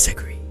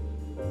disagree.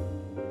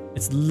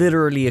 It's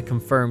literally a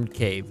confirmed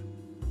cave.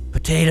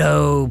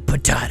 Potato.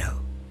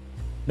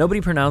 Nobody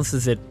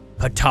pronounces it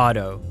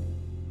potato.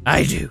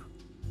 I do.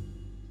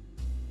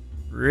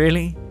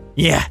 Really?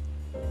 Yeah.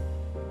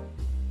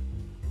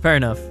 Fair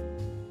enough.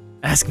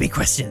 Ask me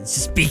questions,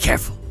 just be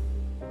careful.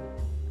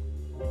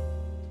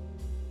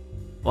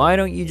 Why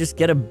don't you just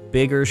get a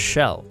bigger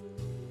shell?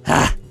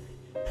 Ha!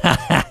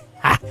 Ha ha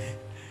ha!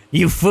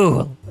 You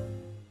fool!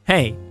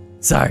 Hey,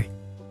 sorry.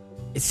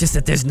 It's just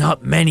that there's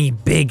not many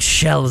big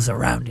shells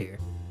around here.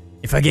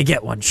 If I could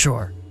get one,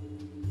 sure.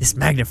 This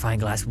magnifying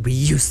glass would be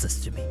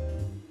useless to me.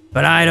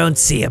 But I don't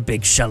see a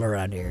big shell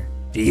around here.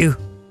 Do you?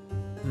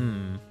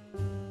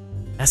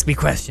 Ask me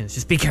questions,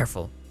 just be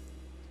careful.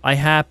 I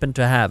happen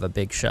to have a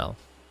big shell.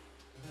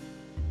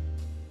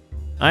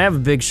 I have a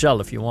big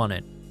shell if you want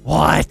it.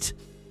 What?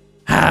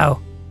 How?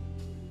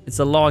 It's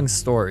a long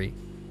story.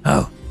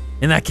 Oh,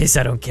 in that case,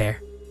 I don't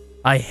care.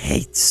 I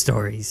hate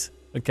stories.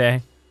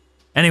 Okay?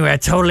 Anyway, I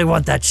totally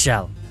want that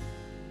shell.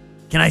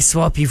 Can I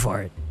swap you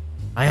for it?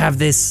 I have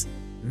this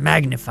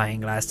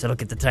magnifying glass to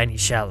look at the tiny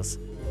shells,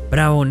 but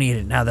I won't need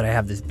it now that I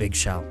have this big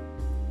shell.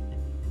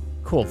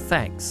 Cool,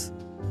 thanks.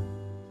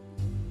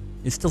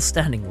 You're still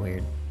standing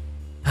weird.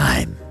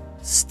 I'm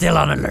still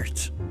on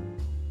alert.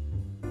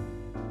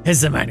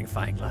 Here's the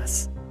magnifying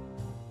glass.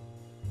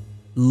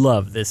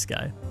 Love this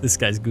guy. This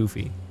guy's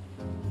goofy.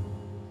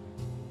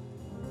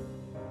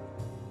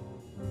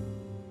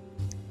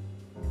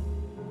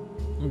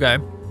 Okay.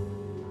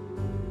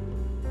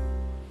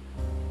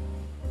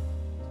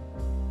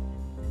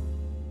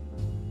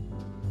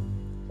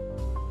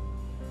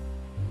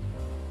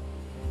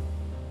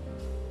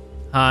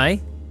 Hi.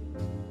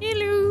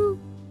 Hello.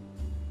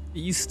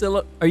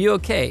 Are you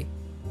okay?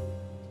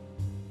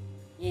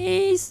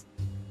 Yes.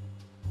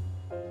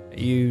 Are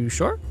you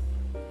sure?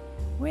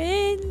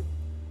 Well,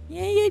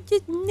 yeah, I've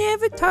just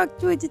never talked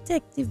to a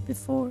detective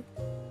before.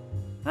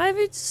 I've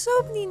heard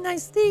so many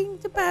nice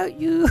things about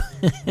you.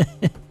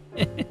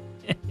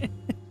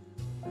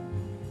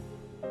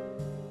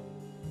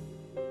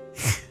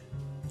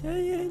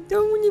 I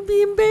don't want to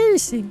be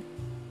embarrassing.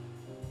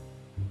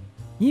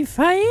 If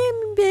I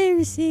am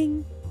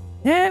embarrassing,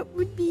 that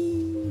would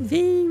be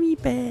very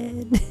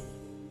bad.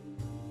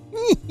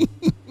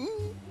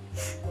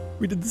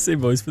 We did the same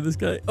voice for this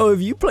guy. Oh,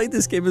 have you played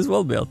this game as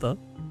well, Beata?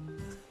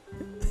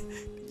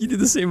 You do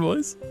the same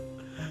voice?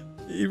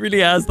 He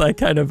really has that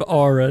kind of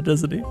aura,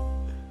 doesn't he?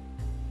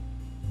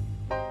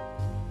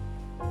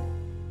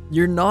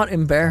 You're not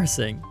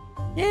embarrassing.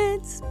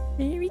 That's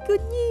very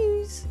good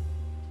news.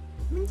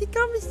 I mean, the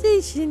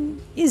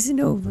conversation isn't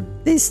over.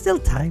 There's still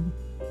time.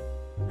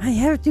 I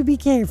have to be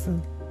careful.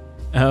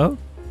 Oh?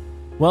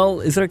 Well,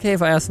 is it okay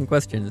if I ask some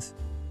questions?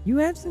 You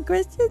have some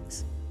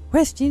questions?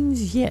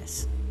 Questions,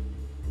 yes.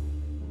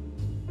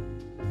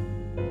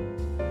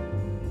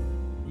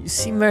 You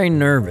seem very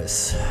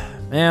nervous.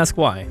 May I ask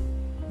why?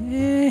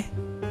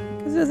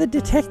 Because of the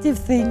detective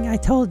thing I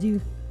told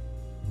you.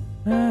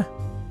 I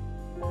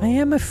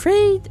am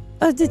afraid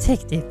of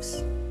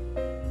detectives.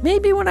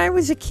 Maybe when I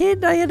was a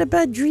kid I had a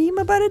bad dream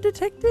about a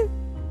detective?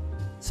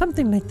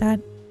 Something like that.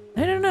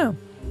 I don't know.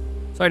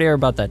 Sorry to hear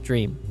about that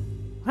dream.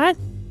 What?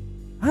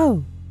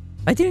 Oh,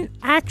 I didn't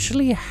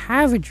actually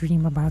have a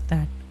dream about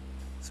that.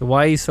 So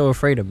why are you so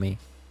afraid of me?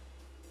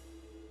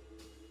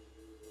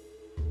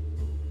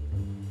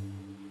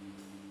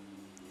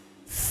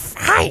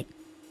 Fine!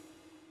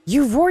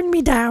 You've worn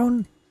me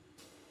down.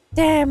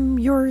 Damn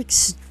your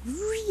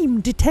extreme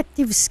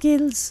detective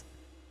skills.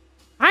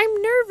 I'm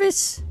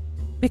nervous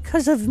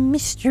because of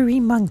Mystery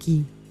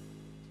Monkey.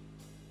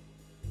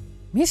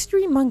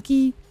 Mystery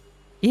Monkey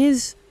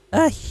is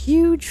a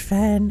huge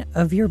fan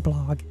of your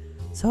blog,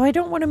 so I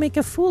don't want to make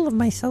a fool of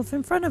myself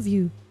in front of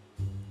you.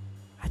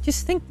 I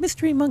just think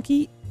Mystery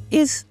Monkey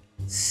is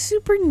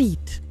super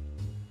neat,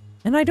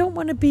 and I don't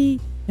want to be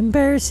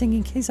embarrassing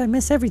in case I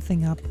mess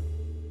everything up.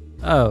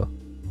 Oh.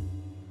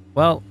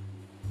 Well,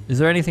 is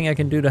there anything I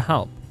can do to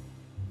help?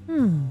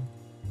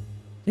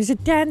 There's a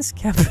dance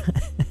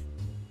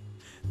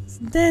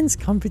dance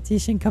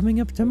competition coming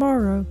up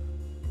tomorrow.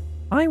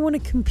 I want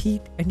to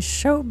compete and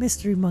show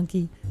Mystery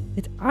Monkey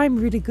that I'm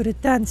really good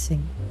at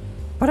dancing,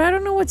 but I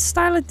don't know what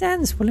style of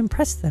dance will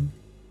impress them.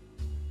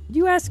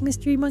 You ask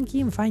Mystery Monkey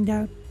and find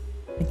out.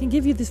 I can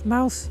give you this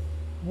mouthwash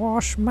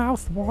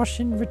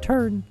in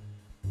return.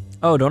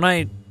 Oh, don't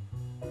I...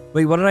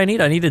 Wait, what did I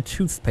need? I need a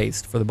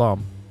toothpaste for the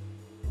bomb.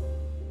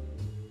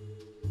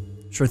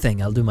 Sure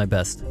thing, I'll do my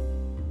best.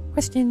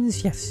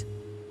 Questions, yes.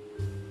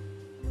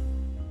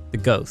 The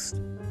ghost.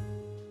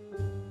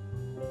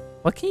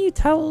 What can you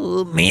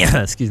tell me?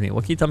 Excuse me.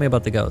 What can you tell me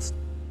about the ghost?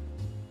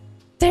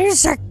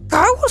 There's a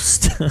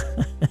ghost? Aren't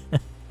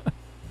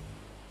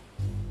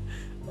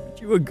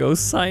you a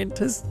ghost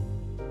scientist?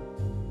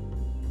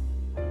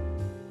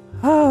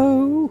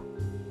 Oh.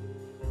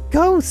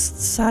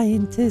 Ghost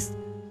scientist,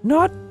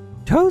 not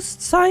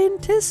toast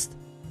scientist?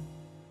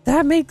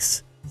 That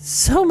makes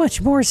so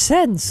much more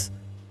sense.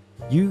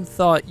 You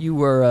thought you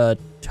were a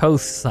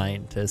toast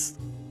scientist.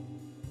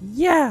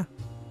 Yeah.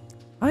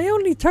 I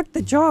only took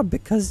the job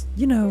because,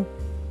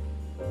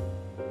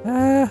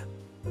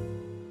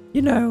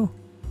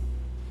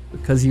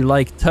 Because you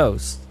like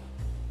toast.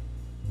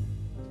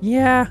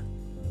 Yeah.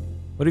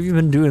 What have you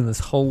been doing this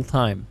whole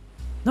time?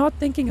 Not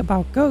thinking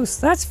about ghosts,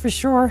 that's for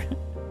sure.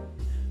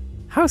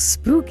 How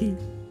spooky.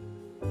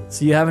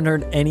 So you haven't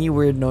heard any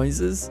weird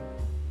noises?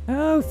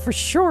 Oh, for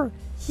sure.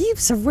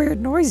 Heaps of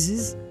weird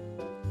noises.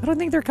 I don't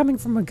think they're coming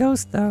from a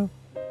ghost, though.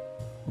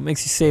 What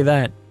makes you say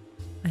that?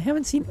 I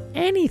haven't seen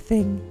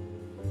anything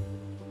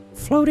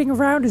floating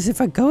around as if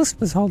a ghost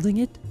was holding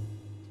it.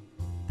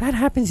 That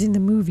happens in the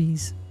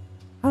movies.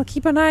 I'll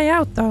keep an eye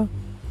out, though.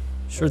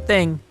 Sure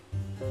thing.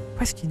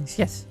 Questions,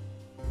 yes.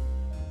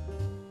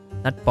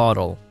 That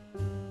bottle.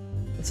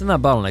 What's in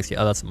that bottle next to you?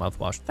 Oh, that's a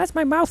mouthwash. That's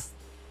my mouthwash.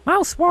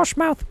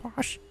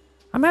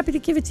 I'm happy to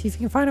give it to you if you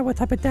can find out what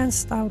type of dance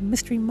style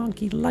Mystery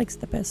Monkey likes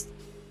the best.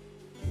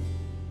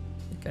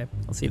 Okay,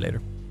 I'll see you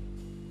later.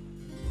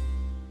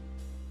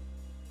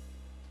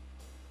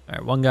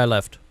 Alright, one guy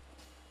left.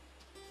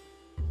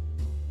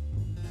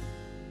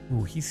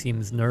 Ooh, he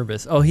seems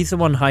nervous. Oh, he's the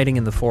one hiding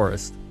in the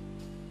forest.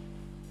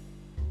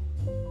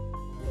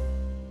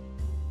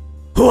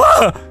 Who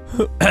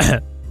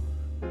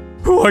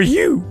are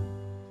you?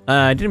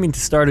 I didn't mean to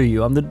startle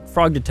you. I'm the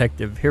frog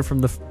detective, here from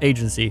the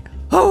agency.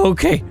 Oh,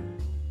 okay.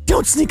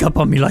 Don't sneak up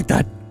on me like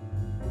that.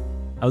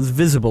 I was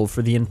visible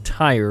for the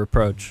entire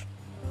approach.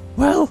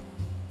 Well,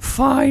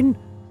 fine.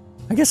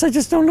 I guess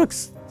just don't look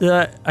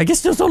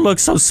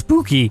so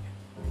spooky.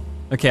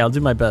 Okay, I'll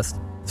do my best.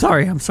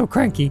 Sorry, I'm so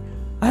cranky.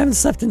 I haven't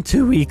slept in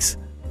 2 weeks.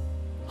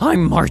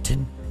 I'm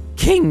Martin,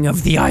 king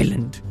of the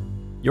island.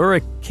 You're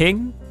a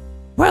king?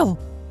 Well,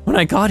 when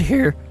I got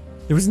here,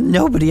 there was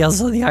nobody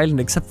else on the island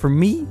except for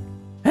me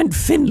and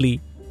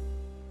Finley.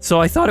 So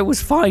I thought it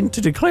was fine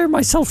to declare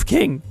myself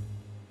king.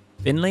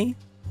 Finley?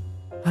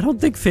 I don't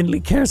think Finley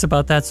cares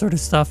about that sort of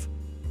stuff.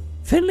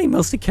 Finley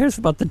mostly cares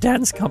about the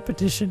dance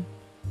competition.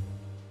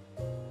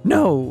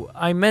 No,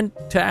 I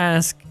meant to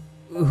ask,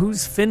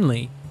 who's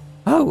Finley?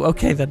 Oh,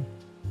 okay then.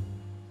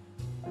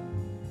 Do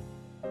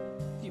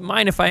you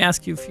mind if I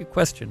ask you a few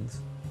questions?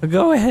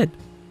 Go ahead.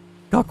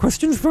 Got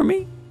questions for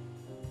me?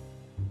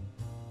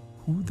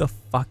 Who the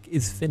fuck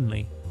is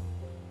Finley?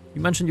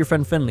 You mentioned your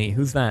friend Finley.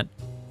 Who's that?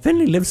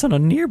 Finley lives on a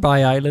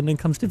nearby island and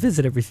comes to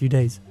visit every few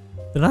days.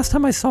 The last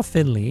time I saw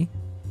Finley,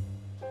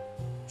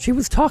 she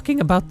was talking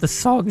about the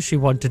song she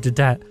wanted to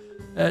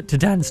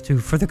dance to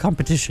for the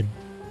competition.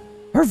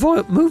 Her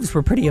moves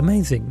were pretty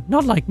amazing.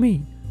 Not like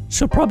me.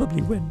 She'll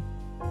probably win.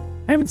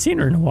 I haven't seen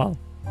her in a while,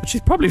 but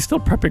she's probably still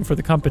prepping for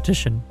the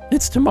competition.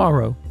 It's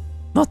tomorrow.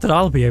 Not that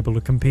I'll be able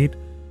to compete.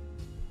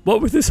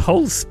 What with this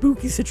whole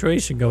spooky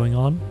situation going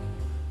on?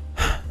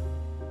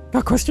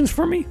 Got questions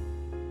for me?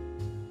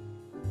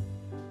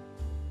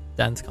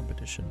 Dance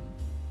competition.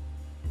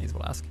 May as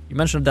well ask. You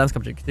mentioned a dance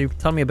competition. Can you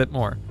tell me a bit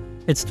more?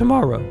 It's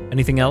tomorrow.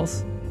 Anything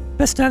else?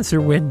 Best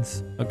dancer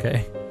wins.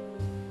 Okay.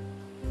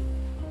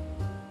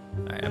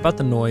 Alright, about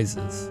the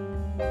noises.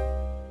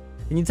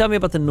 Can you tell me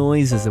about the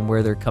noises and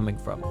where they're coming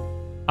from?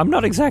 I'm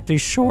not exactly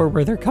sure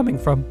where they're coming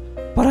from,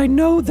 but I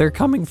know they're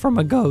coming from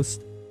a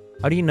ghost.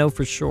 How do you know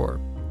for sure?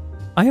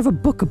 I have a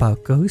book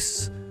about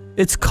ghosts.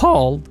 It's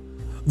called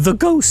The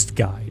Ghost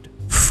Guide,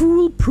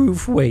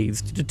 Foolproof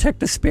Ways to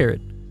Detect a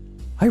Spirit.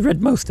 I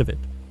read most of it.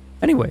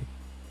 Anyway,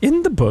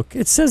 in the book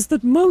it says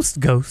that most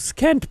ghosts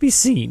can't be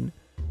seen.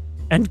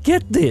 And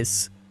get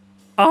this,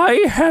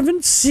 I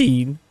haven't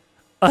seen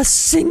a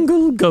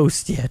single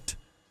ghost yet.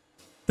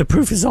 The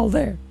proof is all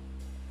there.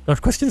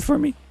 Got questions for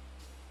me?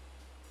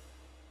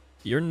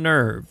 Your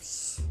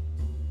nerves.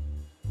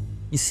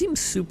 You seem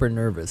super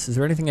nervous. Is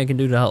there anything I can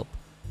do to help?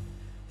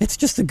 It's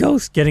just a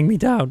ghost getting me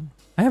down.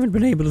 I haven't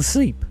been able to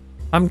sleep.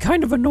 I'm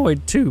kind of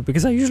annoyed too,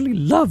 because I usually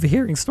love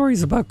hearing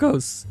stories about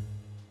ghosts.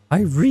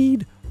 I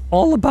read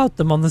all about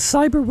them on the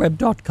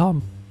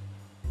cyberweb.com.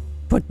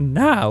 But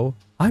now,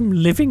 I'm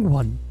living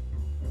one.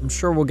 I'm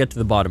sure we'll get to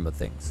the bottom of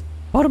things.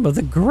 Bottom of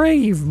the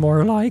grave,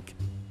 more like.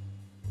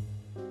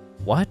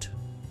 What?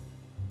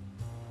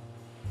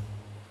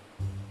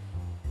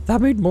 That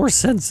made more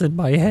sense in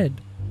my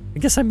head. I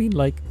guess I mean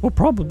like, we'll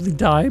probably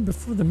die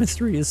before the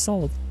mystery is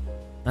solved.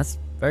 That's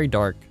very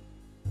dark.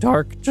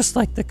 Dark, just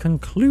like the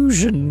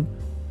conclusion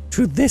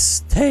to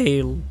this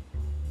tale.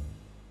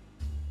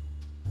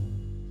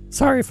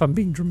 Sorry if I'm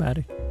being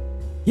dramatic.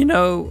 You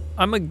know,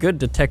 I'm a good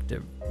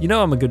detective. You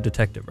know I'm a good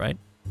detective, right?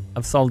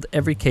 I've solved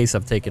every case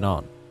I've taken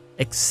on,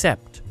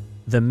 except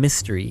the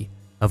mystery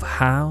of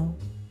how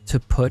to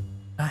put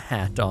a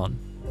hat on.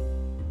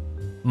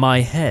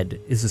 My head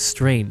is a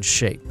strange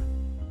shape.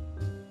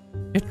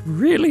 It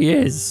really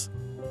is.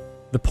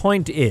 The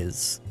point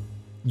is,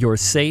 you're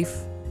safe,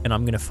 and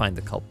I'm gonna find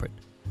the culprit.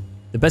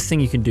 The best thing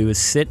you can do is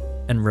sit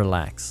and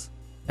relax.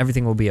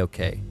 Everything will be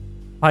okay.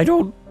 I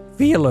don't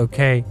feel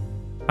okay.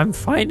 I'm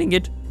finding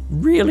it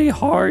really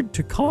hard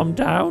to calm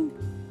down.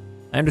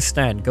 I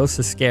understand, ghosts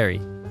are scary,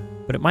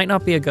 but it might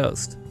not be a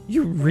ghost.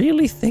 You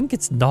really think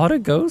it's not a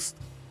ghost?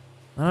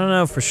 I don't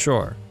know for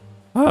sure.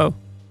 Oh.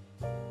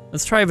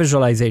 Let's try a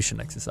visualization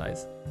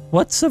exercise.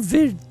 What's a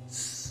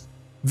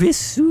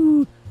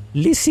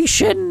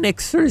visualization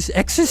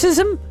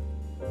exorcism?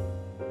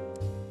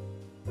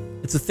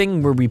 It's a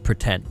thing where we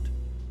pretend.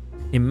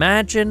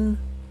 Imagine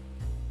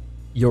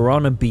you're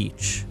on a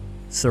beach,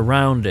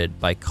 surrounded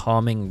by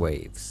calming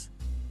waves.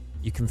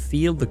 You can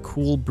feel the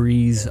cool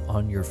breeze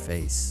on your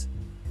face.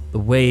 The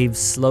waves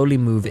slowly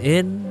move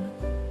in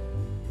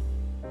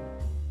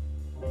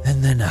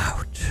and then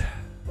out.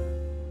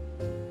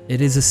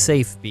 It is a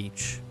safe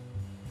beach.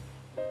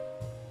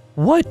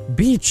 What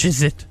beach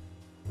is it?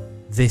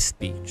 This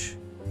beach.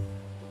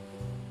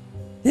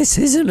 This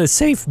isn't a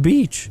safe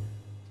beach.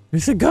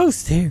 There's a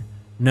ghost here.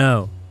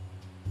 No.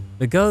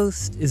 The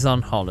ghost is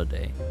on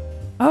holiday.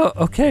 Oh,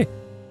 okay.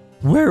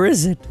 Where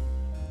is it?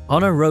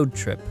 On a road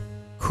trip.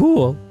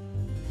 Cool.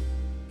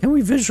 Can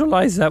we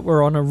visualize that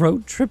we're on a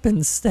road trip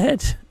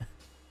instead?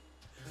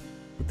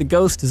 But the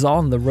ghost is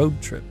on the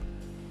road trip.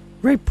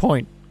 Great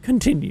point.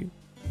 Continue.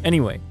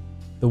 Anyway,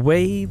 the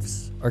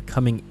waves are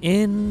coming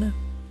in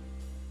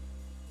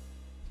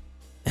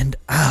and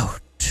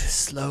out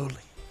slowly.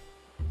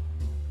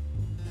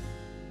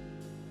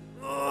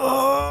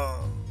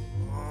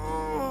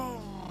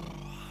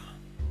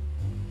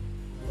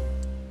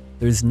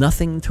 There's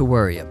nothing to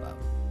worry about.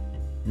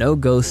 No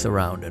ghosts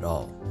around at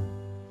all.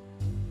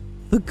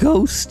 The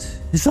ghost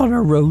is on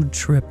a road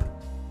trip.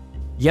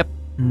 Yep,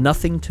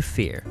 nothing to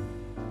fear.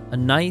 A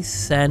nice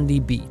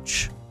sandy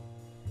beach.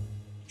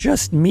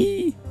 Just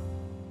me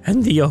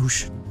and the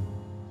ocean.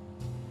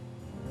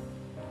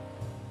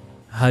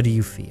 How do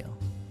you feel?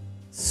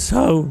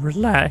 So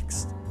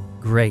relaxed.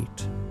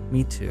 Great.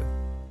 Me too.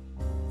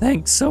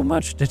 Thanks so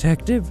much,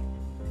 Detective.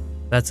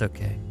 That's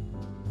okay.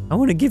 I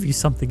want to give you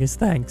something as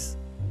thanks.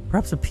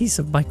 Perhaps a piece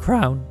of my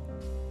crown.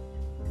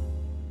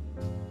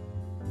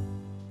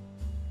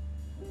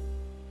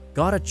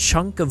 Got a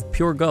chunk of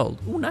pure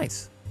gold. Ooh,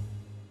 nice.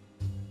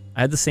 I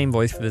had the same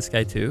voice for this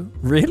guy too.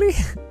 Really?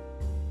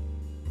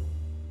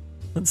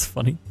 That's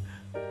funny.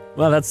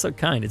 Well, that's so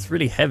kind. It's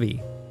really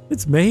heavy.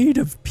 It's made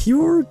of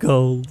pure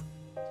gold.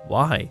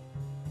 Why?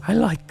 I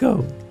like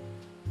gold.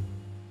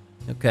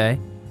 Okay.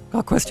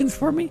 Got questions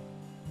for me?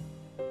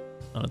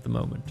 Not at the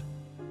moment.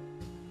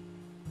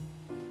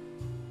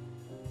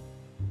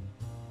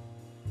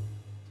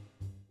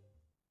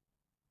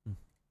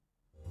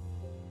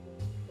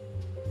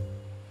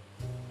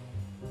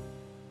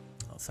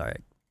 Oh, sorry. I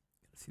gotta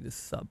see this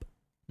sub.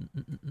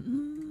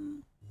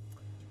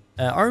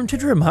 Arm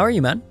Tidrim, how are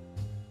you, man?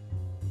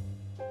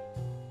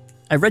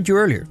 I read you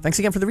earlier. Thanks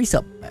again for the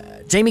resub.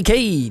 Jamie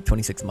K,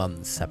 26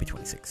 months. Happy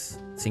 26.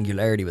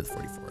 Singularity with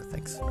 44.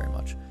 Thanks very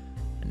much.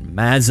 And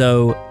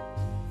Mazzo,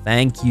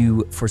 thank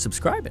you for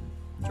subscribing.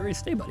 Enjoy your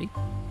stay, buddy.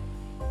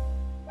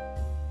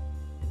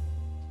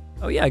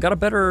 Oh yeah, I got a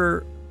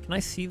better... Can I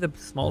see the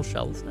small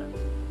shells now?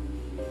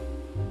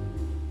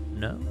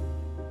 No?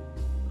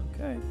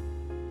 Okay.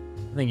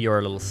 I think you're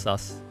a little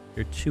sus.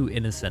 You're too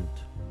innocent,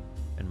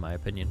 in my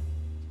opinion.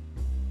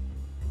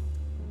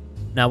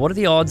 Now, what are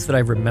the odds that I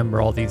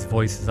remember all these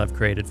voices I've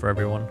created for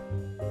everyone?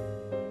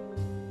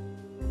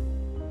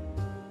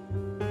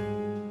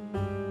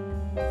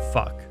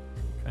 Fuck.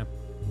 Okay.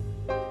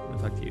 I'm gonna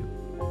talk to you.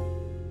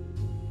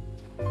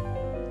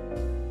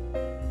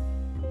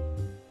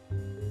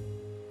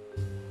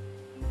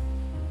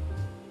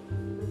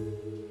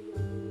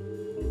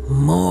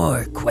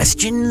 More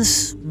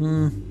questions?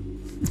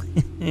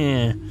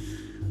 Yeah.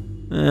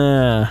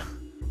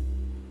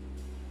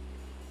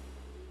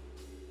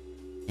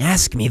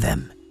 Ask me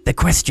them. The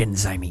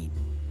questions, I mean.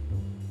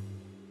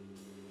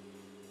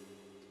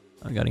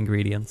 I got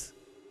ingredients.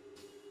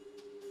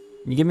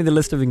 Can you give me the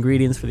list of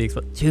ingredients for the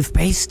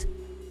Toothpaste,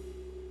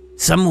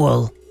 some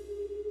wool,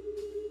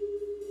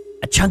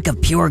 a chunk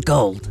of pure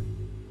gold,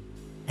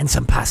 and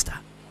some pasta.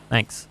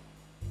 Thanks.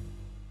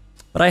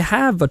 But I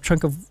have a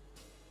chunk of...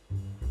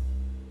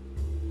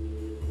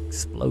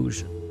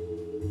 Explosion.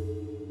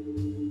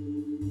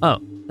 Oh,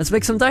 let's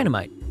make some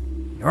dynamite.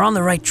 You're on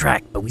the right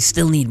track, but we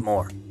still need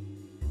more.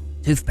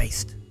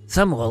 Toothpaste,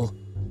 some wool,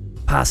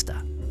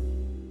 pasta.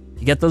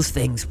 You get those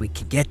things, we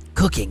can get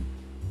cooking.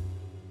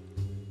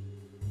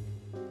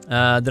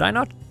 Did I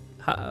not...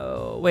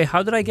 wait,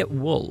 how did I get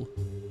wool?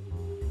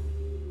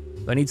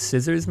 Do I need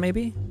scissors,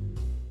 maybe?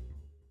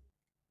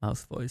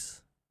 Mouse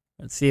voice.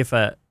 Let's see if...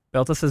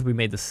 Belta says we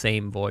made the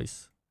same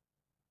voice.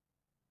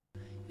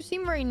 You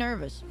seem very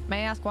nervous. May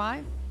I ask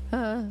why?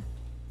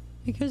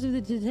 Because of the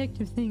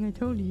detective thing I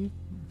told you.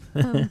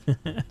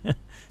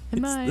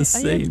 Am I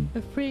am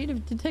afraid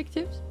of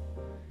detectives?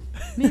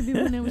 Maybe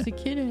when I was a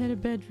kid I had a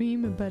bad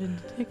dream about a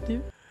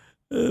detective.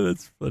 Oh,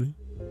 that's funny.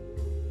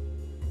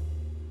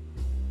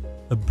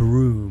 A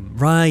broom.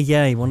 Right,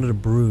 yeah, he wanted a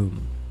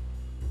broom.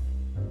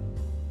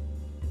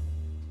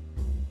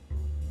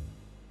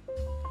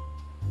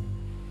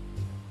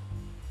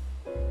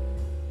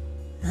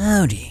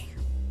 Howdy.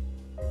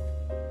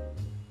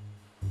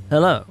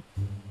 Hello.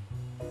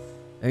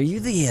 Are you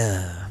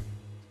the,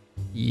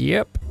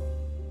 Yep.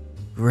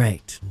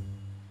 Great.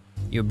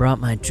 You brought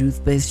my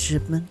toothpaste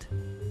shipment?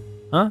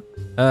 Huh?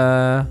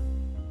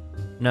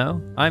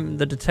 No, I'm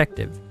the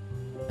detective.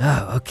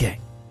 Oh, okay.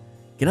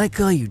 Can I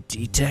call you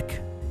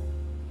D-Tech?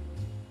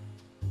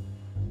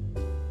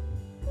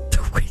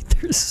 Wait,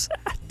 there's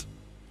that.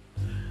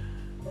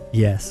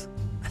 Yes.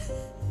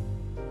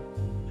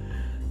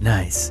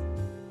 Nice.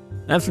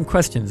 I have some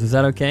questions, is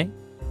that okay?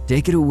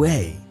 Take it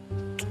away,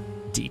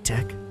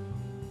 D-Tech.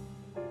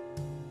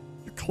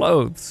 Your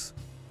clothes.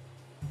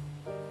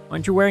 Why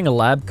aren't you wearing a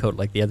lab coat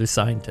like the other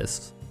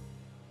scientists?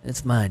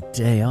 It's my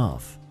day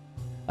off.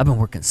 I've been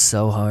working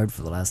so hard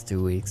for the last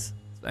 2 weeks.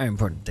 It's very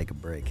important to take a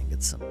break and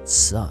get some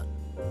sun.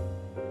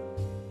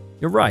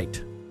 You're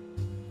right.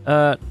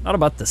 Not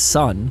about the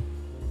sun.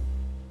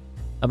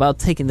 About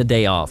taking the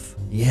day off.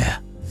 Yeah.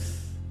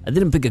 I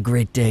didn't pick a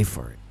great day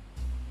for it.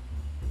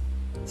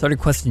 Started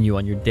questioning you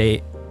on your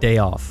day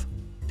off.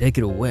 Take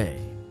it away,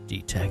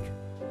 D-Tech.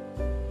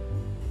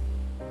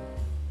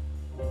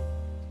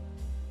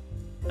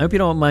 I hope you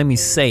don't mind me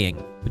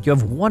saying, but you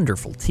have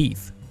wonderful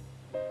teeth.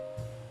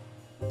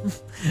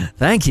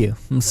 Thank you.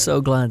 I'm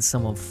so glad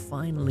someone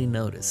finally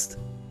noticed.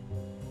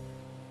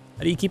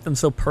 How do you keep them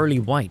so pearly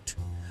white?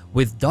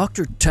 With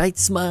Dr. Tight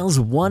Smile's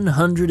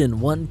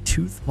 101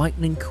 Tooth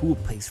Whitening Cool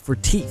Paste for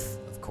teeth,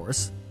 of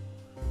course.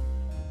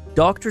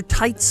 Dr.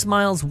 Tight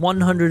Smile's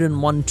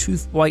 101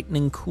 Tooth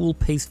Whitening Cool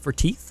Paste for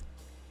teeth?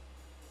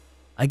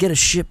 I get a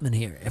shipment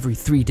here every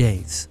 3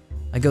 days.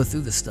 I go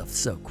through this stuff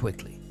so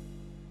quickly.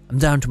 I'm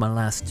down to my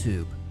last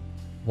tube.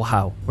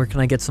 Wow, where can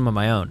I get some of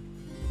my own?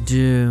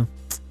 Do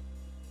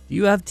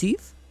you have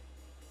teeth?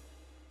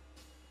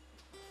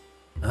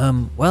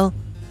 Well,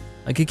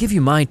 I could give you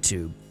my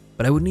tube,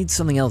 but I would need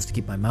something else to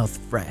keep my mouth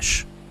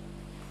fresh.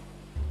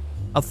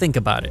 I'll think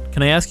about it.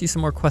 Can I ask you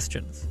some more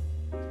questions?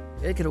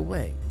 Take it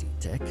away,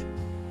 D-Tech.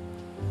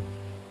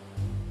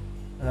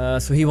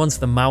 So he wants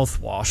the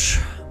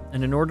mouthwash.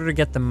 And in order to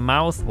get the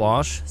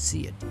mouthwash,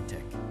 see ya, D-Tech.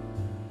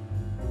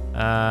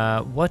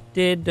 What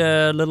did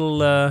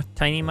little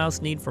Tiny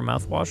Mouse need for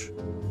mouthwash?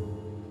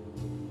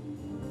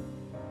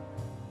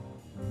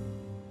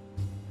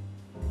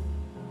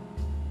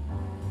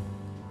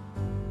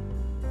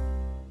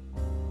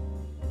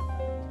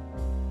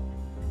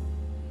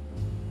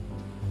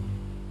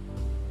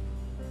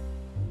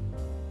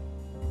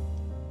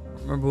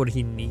 Remember what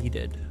he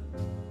needed.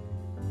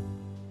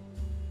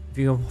 If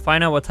you can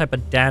find out what type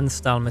of dance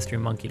style Mystery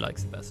Monkey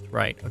likes the best.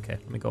 Right, okay,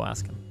 let me go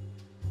ask him.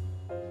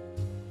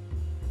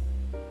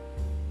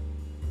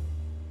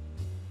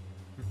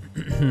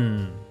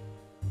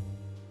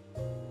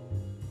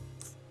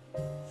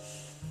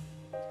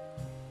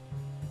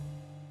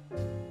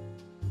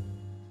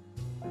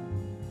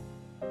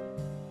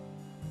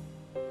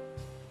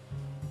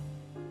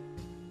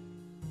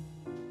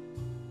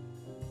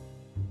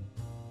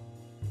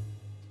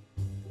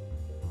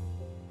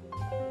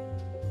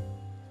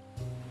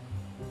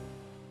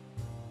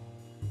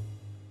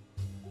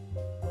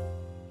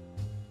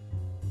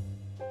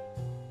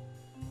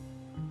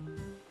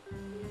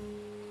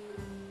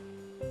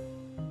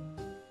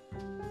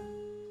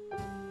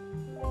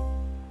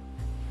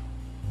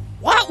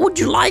 What would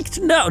you like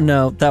to know?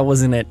 No, that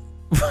wasn't it.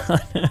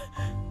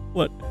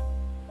 What?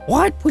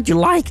 What would you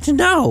like to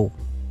know?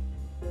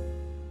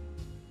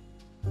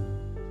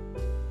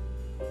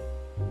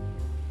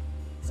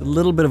 It's a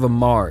little bit of a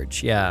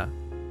Marge, yeah.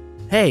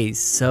 Hey,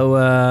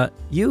 so,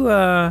 you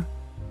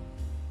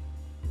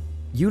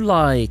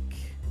like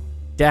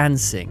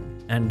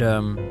dancing and,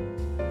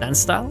 dance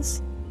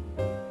styles?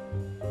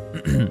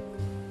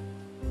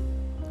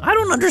 I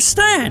don't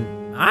understand.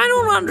 I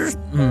don't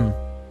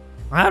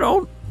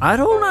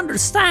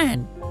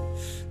understand.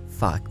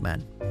 Fuck,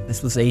 man.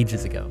 This was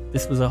ages ago.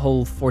 This was a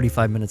whole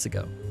 45 minutes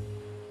ago.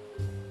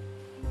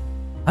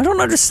 I don't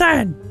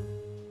understand.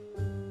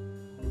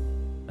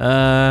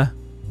 I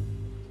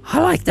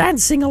like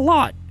dancing a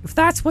lot, if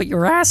that's what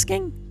you're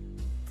asking.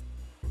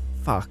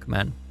 Fuck,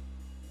 man.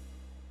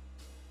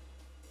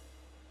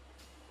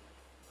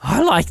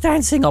 I like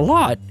dancing a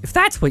lot, if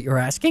that's what you're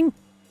asking.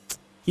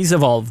 He's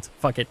evolved.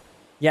 Fuck it.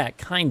 Yeah,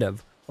 kind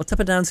of. What type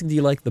of dancing do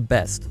you like the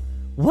best?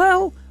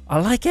 Well, I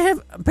like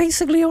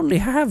basically only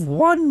have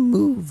one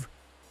move.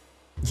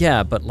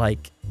 Yeah, but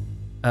like,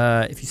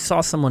 if you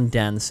saw someone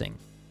dancing,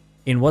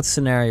 in what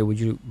scenario would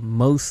you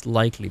most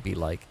likely be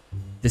like,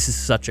 this is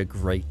such a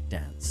great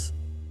dance?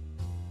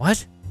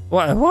 What?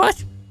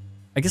 What?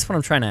 I guess what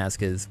I'm trying to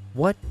ask is,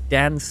 what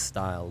dance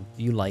style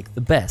do you like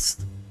the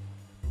best?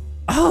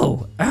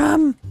 Oh,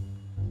 I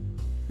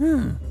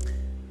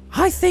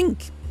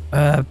think,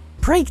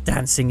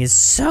 breakdancing is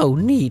so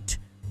neat.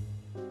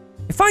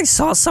 If I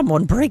saw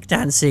someone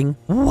breakdancing,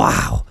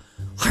 wow,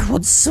 I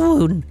would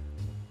swoon.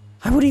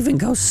 I would even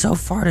go so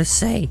far to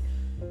say,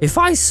 if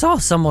I saw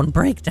someone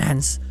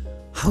breakdance,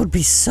 I would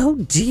be so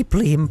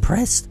deeply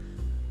impressed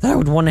that I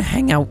would want to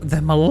hang out with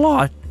them a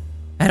lot,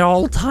 at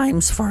all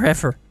times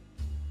forever.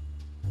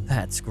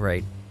 That's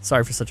great.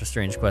 Sorry for such a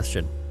strange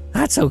question.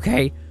 That's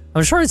okay.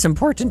 I'm sure it's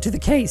important to the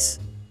case.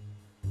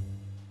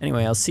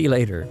 Anyway, I'll see you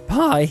later.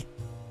 Bye.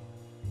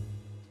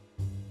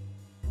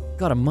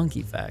 Got a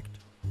monkey fact.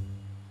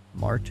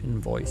 Martin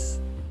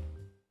voice.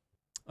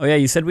 Oh yeah,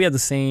 you said we had the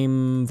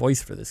same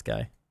voice for this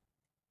guy.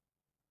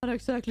 Not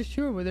exactly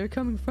sure where they're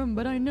coming from,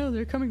 but I know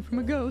they're coming from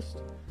a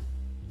ghost.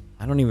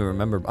 I don't even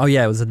remember. Oh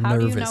yeah, it was a How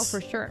nervous. do you know for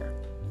sure?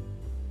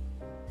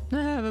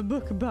 I have a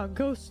book about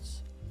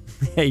ghosts.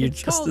 Yeah, you're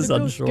It's just called as The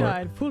unsure. Ghost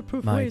Guide,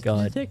 Foolproof My Ways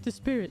God. to Detect the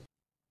Spirit.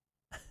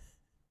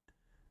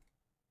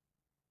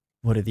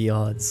 What are the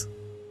odds?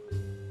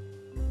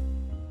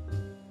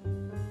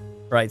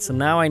 Right, so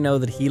now I know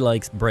that he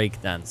likes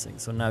breakdancing.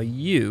 So now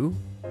you...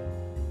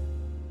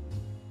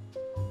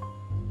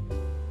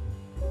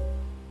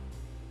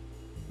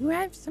 You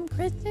have some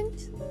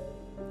questions?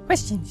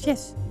 Questions,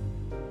 yes.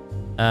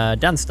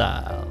 Dance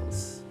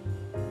styles.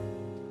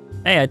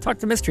 Hey, I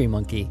talked to Mystery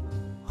Monkey.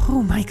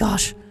 Oh my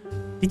gosh.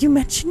 Did you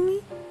mention me?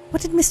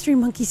 What did Mystery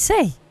Monkey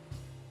say?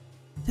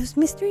 Does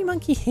Mystery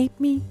Monkey hate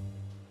me?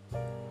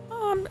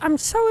 Oh, I'm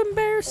so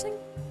embarrassing.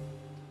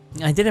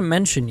 I didn't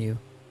mention you.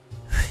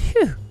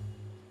 Phew.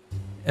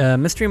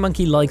 Mystery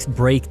Monkey likes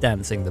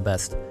breakdancing the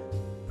best.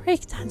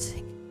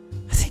 Breakdancing?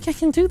 I think I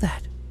can do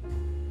that.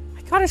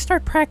 I gotta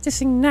start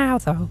practicing now,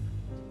 though.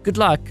 Good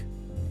luck.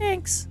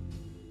 Thanks.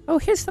 Oh,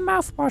 here's the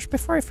mouthwash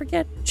before I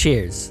forget.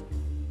 Cheers.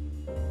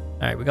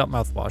 Alright, we got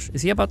mouthwash.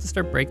 Is he about to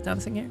start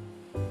breakdancing here?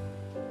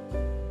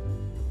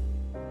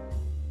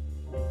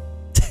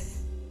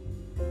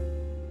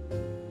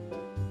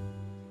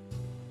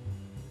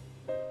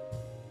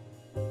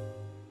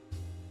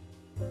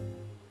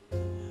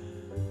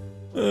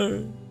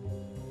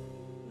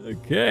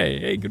 Okay,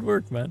 hey, good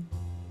work, man.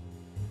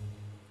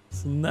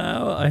 So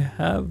now I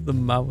have the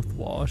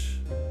mouthwash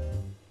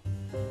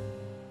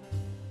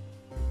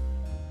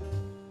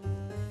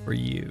for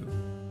you.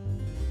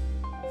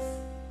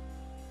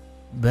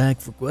 Back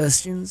for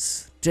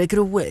questions? Take it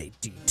away,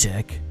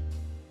 D-Tech.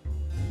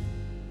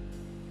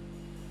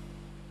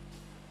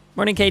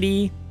 Morning,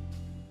 Katie.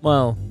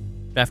 Well,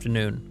 good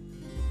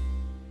afternoon.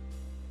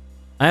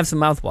 I have some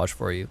mouthwash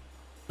for you.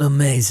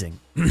 Amazing.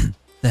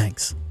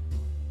 Thanks.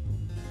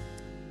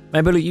 Am I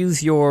able to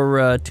use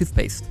your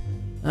toothpaste?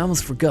 I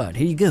almost forgot.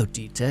 Here you go,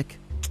 D-Tech.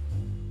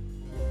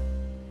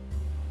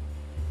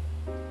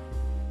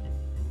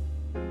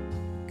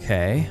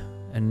 Okay,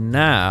 and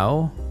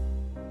now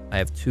I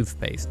have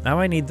toothpaste. Now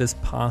I need this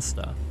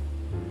pasta.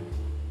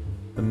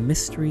 The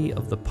mystery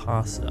of the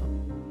pasta.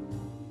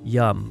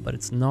 Yum, but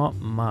it's not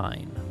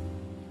mine.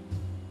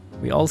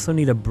 We also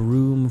need a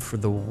broom for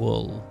the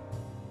wool.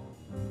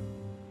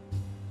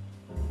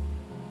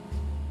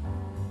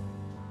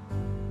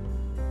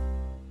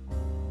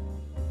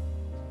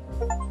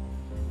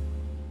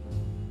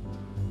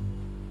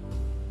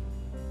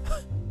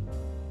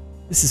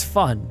 This is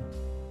fun,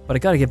 but I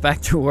gotta get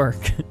back to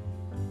work.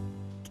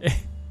 Okay.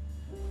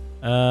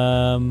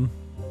 I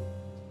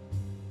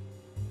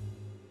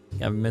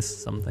think I've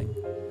missed something.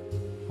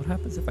 What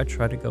happens if I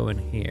try to go in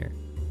here?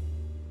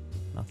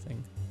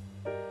 Nothing.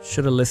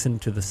 Should have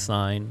listened to the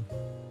sign.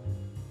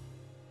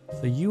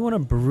 So you want a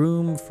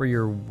broom for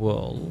your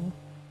wool.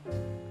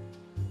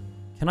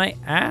 Can I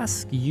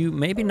ask you,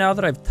 maybe now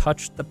that I've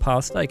touched the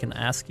pasta, I can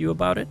ask you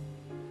about it?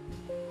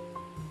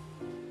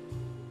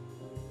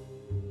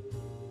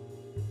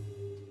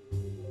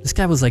 This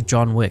guy was like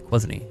John Wick,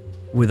 wasn't he?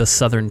 With a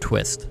southern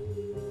twist.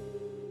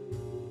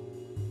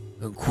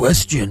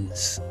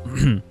 Questions.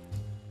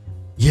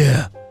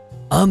 Yeah,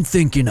 I'm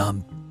thinking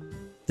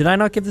Did I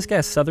not give this guy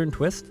a southern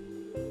twist?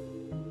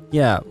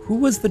 Yeah, who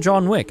was the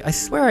John Wick? I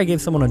swear I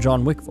gave someone a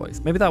John Wick voice.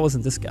 Maybe that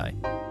wasn't this guy.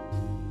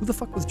 Who the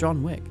fuck was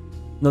John Wick?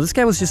 No, this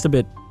guy was just a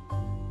bit...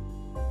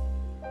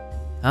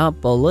 Can't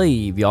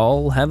believe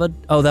y'all have a...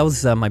 Oh, that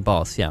was my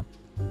boss, yeah.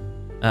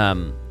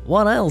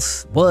 What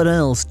else? What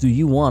else do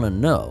you want to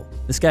know?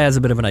 This guy has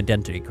a bit of an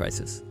identity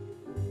crisis.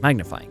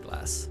 Magnifying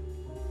glass.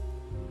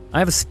 I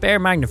have a spare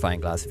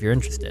magnifying glass if you're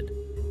interested.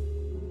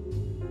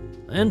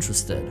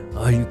 Interested?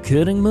 Are you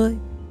kidding me?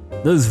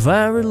 There's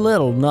very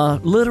little,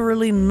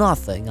 literally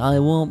nothing I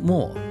want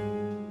more.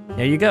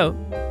 There you go.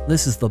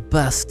 This is the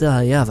best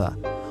day ever.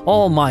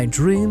 All my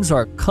dreams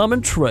are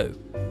coming true.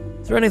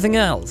 Is there anything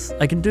else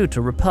I can do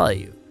to repay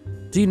you?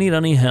 Do you need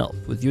any help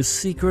with your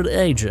secret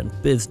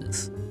agent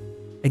business?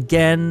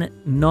 Again,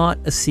 not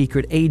a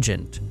secret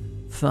agent.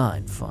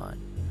 Fine, fine.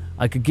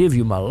 I could give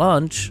you my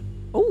lunch.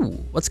 Oh,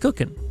 what's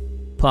cooking?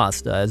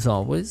 Pasta, as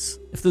always.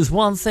 If there's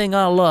one thing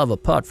I love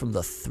apart from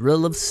the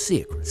thrill of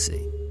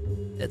secrecy,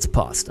 it's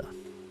pasta.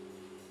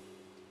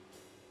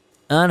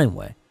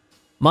 Anyway,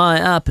 my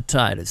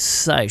appetite is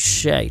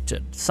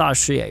satiated from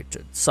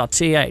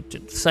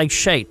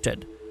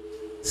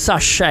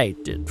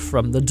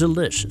the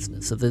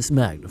deliciousness of this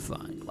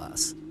magnifying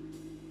glass.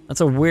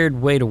 That's a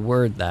weird way to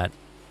word that.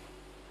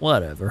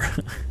 Whatever.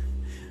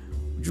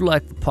 Would you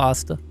like the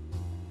pasta?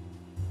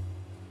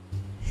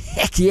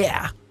 Heck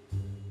yeah!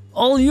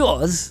 All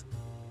yours!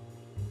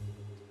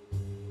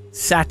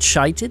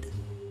 Satiated?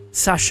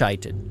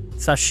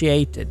 Satiated.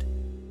 Satiated.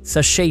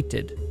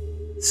 Satiated.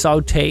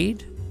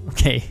 Sauteed?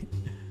 Okay.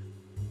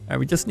 Alright,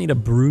 we just need a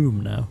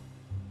broom now.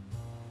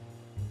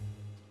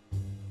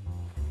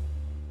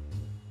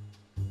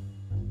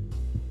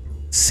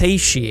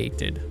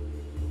 Satiated.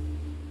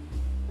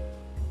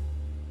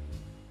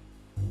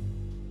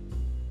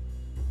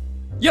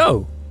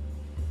 Yo!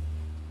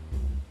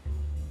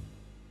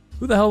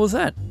 Who the hell was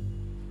that?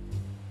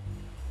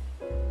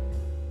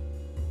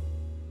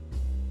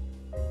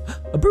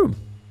 A broom.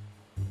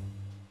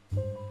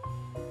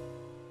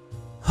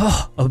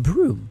 Oh, a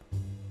broom.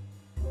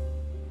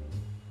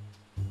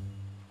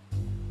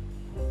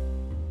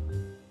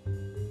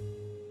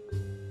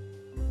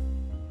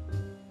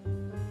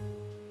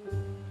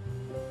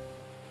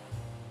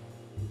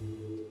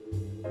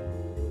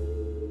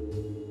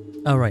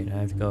 Oh, right, I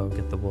have to go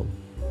get the wool.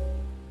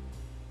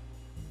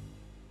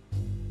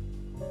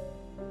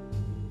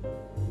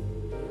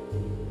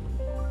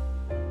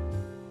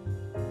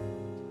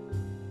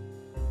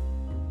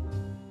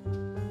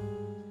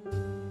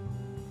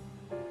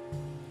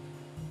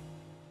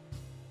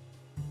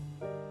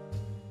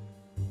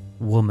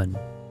 Woman.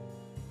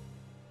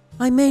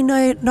 I may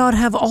not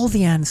have all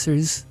the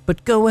answers,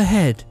 but go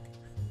ahead.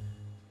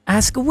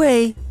 Ask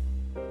away.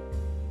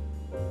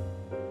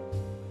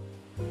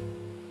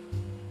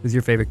 Who's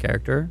your favorite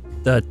character?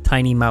 The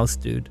tiny mouse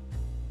dude.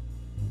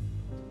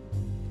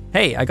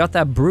 Hey, I got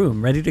that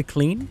broom. Ready to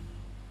clean?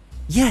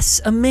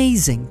 Yes,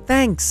 amazing.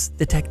 Thanks,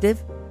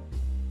 detective.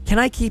 Can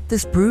I keep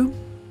this broom?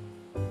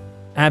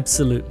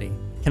 Absolutely.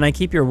 Can I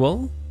keep your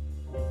wool?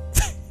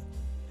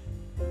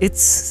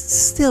 It's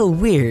still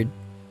weird.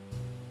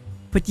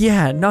 But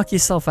yeah, knock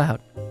yourself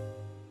out.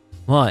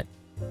 What?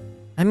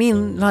 I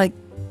mean, like,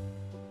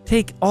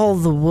 take all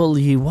the wool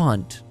you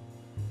want.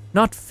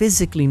 Not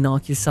physically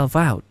knock yourself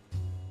out.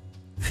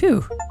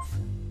 Phew.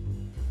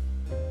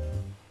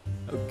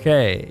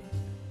 Okay.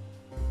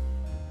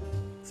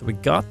 So we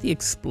got the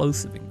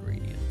explosive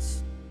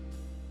ingredients.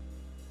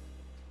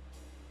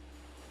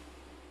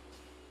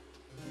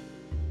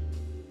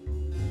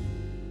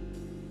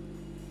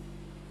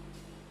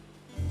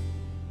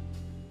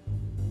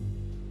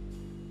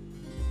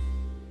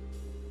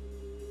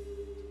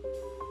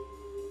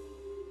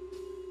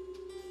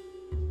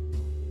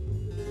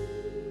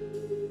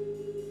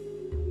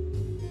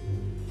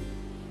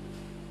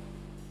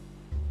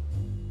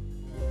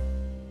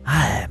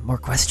 More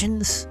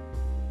questions?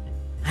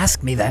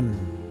 Ask me them.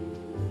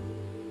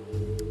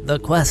 The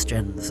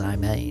questions, I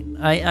mean.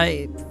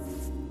 I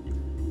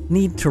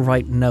need to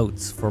write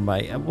notes for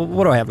my...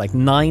 What do I have, like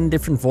 9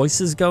 different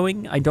voices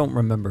going? I don't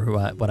remember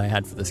what I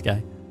had for this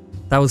guy.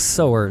 That was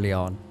so early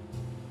on.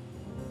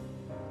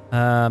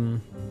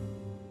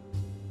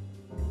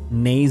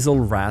 Nasal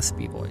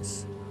raspy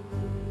voice.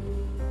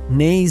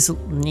 Nasal...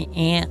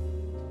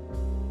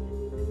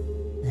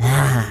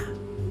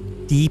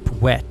 Deep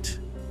wet.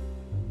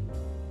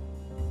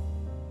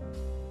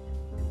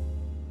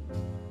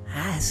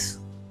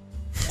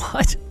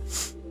 What?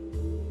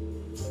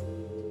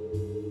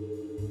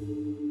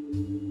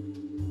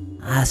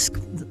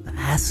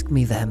 Ask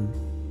me them.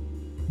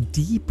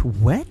 Deep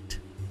wet?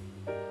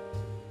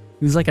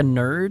 He was like a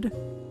nerd?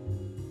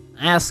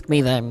 Ask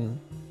me them.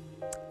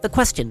 The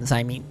questions,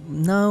 I mean.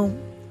 No,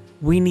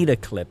 we need a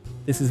clip.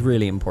 This is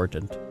really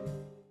important.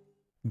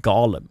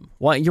 Gollum.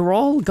 What? You're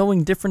all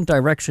going different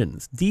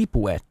directions. Deep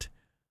wet.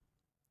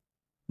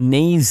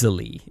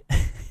 Nasally.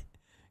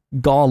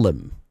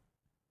 Gollum.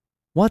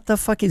 What the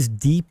fuck is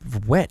deep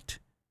wet?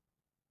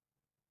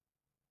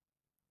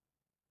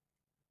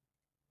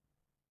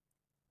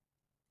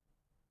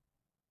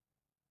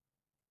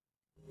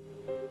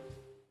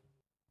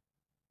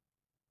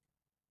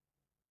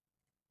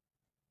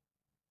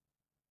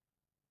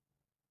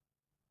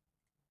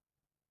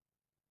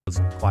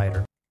 Was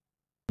quieter.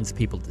 Wants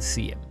people to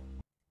see him.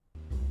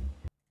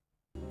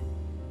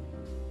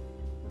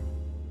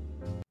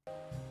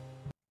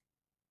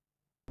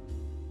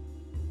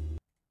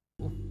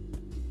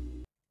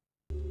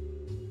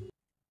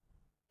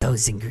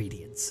 Those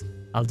ingredients.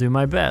 I'll do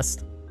my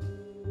best.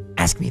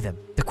 Ask me them.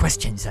 The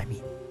questions, I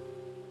mean.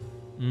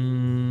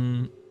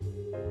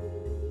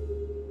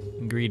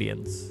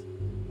 Ingredients.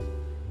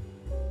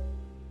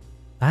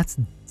 That's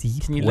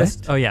deep. Can you wet?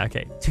 list? Oh yeah,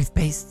 okay.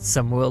 Toothpaste,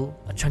 some wool,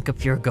 a chunk of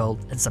pure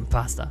gold, and some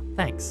pasta.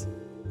 Thanks.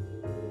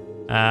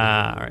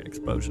 Alright,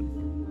 explosion.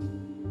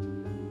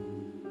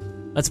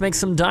 Let's make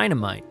some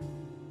dynamite.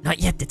 Not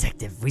yet,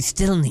 detective. We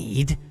still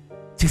need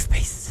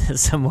toothpaste,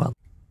 some wool.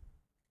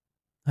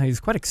 Oh,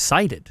 he's quite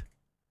excited.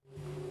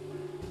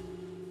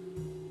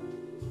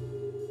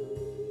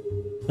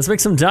 Let's make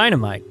some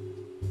dynamite.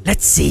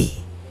 Let's see.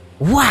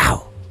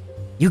 Wow!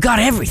 You got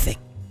everything.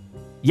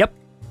 Yep.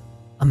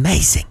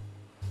 Amazing.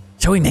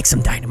 Shall we make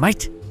some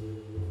dynamite?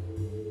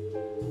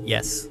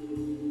 Yes.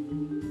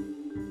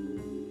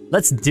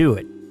 Let's do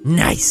it.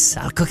 Nice.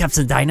 I'll cook up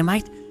some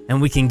dynamite and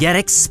we can get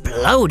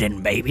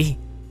exploding, baby.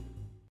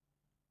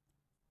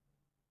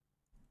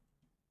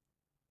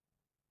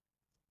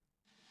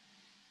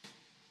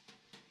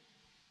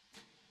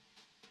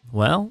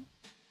 Well,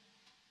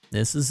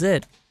 this is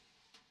it.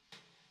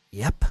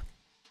 Yep.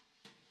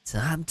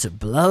 Time to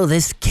blow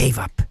this cave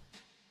up.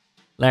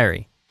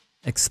 Larry,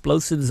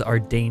 explosives are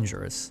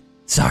dangerous.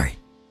 Sorry.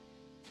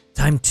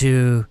 Time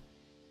to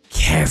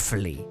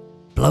carefully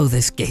blow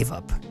this cave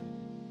up.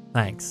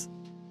 Thanks.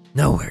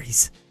 No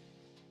worries.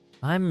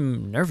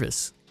 I'm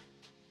nervous.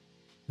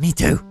 Me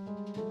too.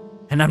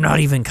 And I'm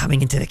not even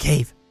coming into the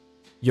cave.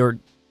 You're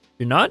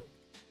not?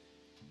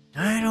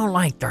 I don't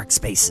like dark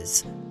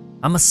spaces.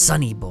 I'm a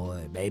sunny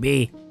boy,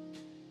 baby.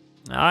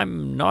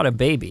 I'm not a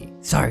baby.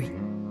 Sorry.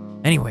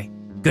 Anyway,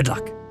 good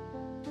luck.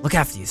 Look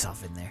after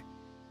yourself in there.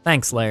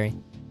 Thanks, Larry.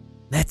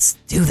 Let's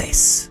do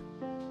this.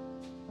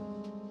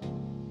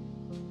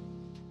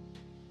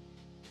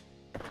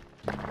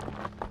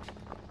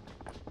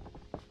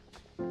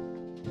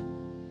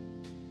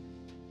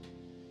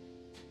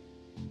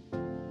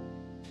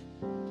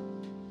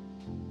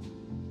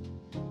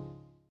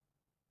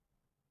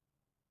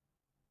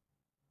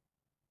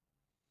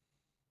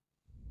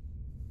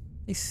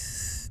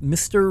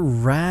 Mr.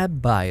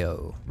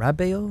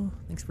 Rabio,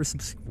 thanks for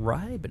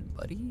subscribing,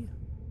 buddy.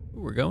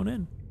 Ooh, we're going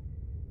in.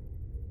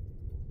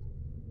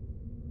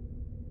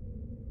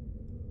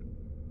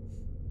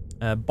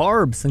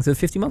 Barbs, thanks for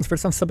 50 months.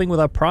 First time subbing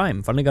without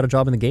Prime. Finally got a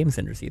job in the games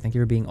industry. Thank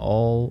you for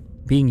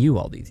being you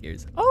all these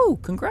years. Oh,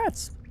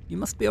 congrats. You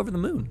must be over the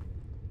moon.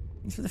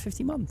 Thanks for the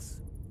 50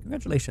 months.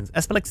 Congratulations.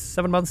 Espelix,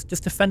 7 months.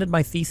 Just defended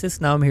my thesis.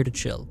 Now I'm here to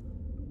chill.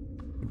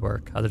 Good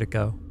work. How did it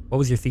go? What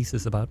was your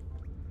thesis about?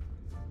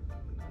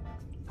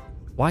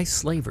 Why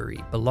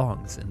slavery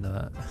belongs in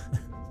the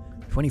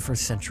 21st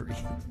century.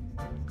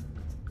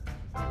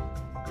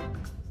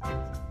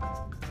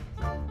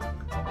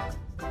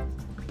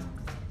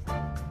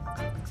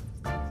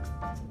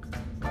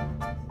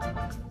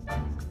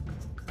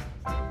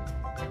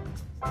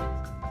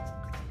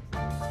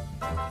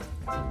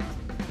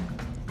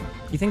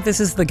 You think this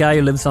is the guy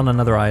who lives on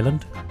another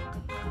island?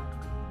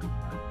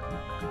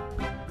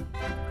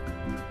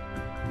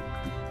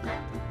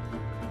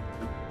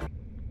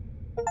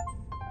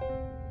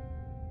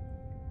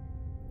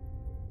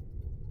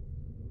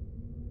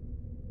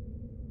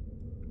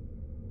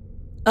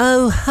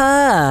 Oh,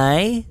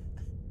 hi.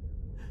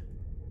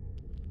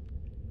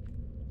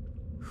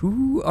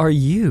 Who are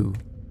you?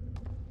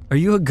 Are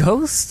you a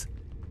ghost?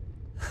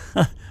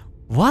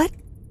 What?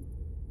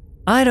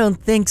 I don't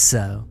think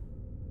so.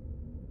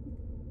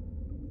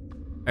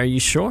 Are you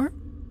sure?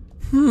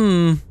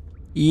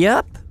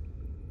 Yep.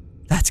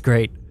 That's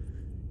great.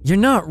 You're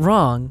not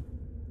wrong.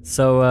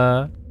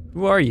 So,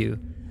 who are you?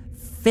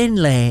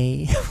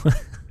 Finlay.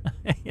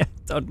 I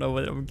don't know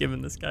what I'm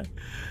giving this guy.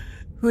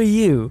 Who are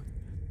you?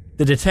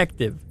 The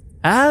detective.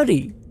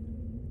 Howdy.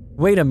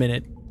 Wait a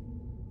minute.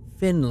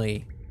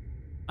 Finley.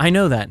 I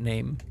know that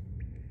name.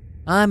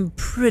 I'm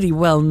pretty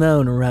well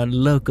known around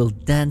local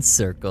dance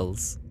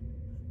circles.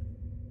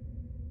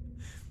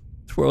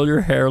 Twirl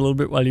your hair a little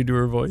bit while you do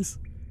her voice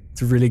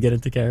to really get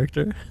into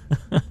character.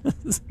 I'm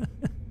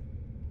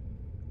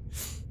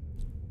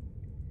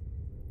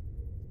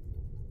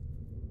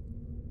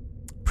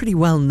pretty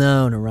well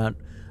known around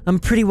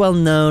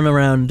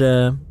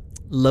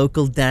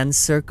local dance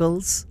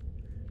circles.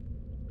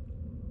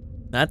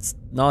 That's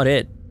not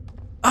it.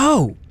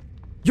 Oh,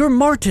 you're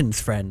Martin's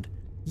friend.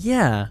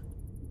 Yeah.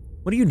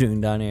 What are you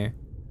doing down here?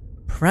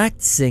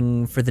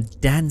 Practicing for the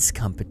dance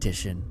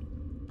competition.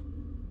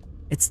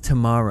 It's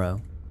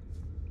tomorrow.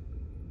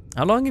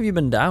 How long have you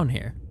been down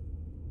here?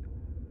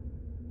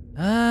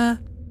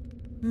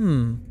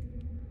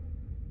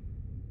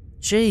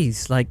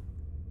 Jeez, like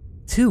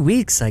 2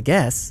 weeks, I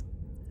guess.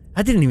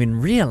 I didn't even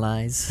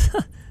realize.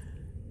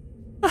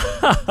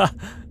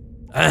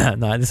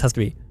 No, this has to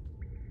be.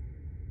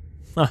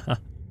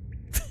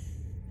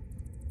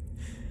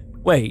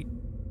 Wait,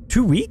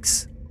 2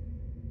 weeks?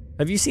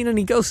 Have you seen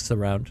any ghosts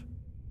around?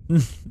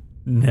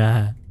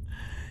 Nah,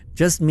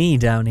 just me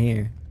down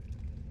here.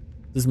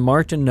 Does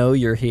Martin know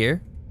you're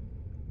here?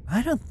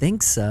 I don't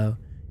think so.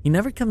 He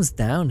never comes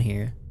down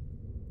here.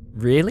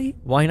 Really?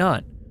 Why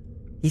not?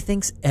 He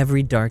thinks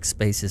every dark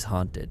space is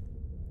haunted.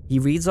 He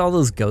reads all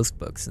those ghost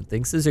books and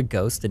thinks there's a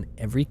ghost in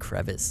every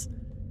crevice.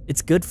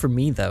 It's good for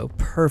me though,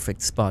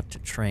 perfect spot to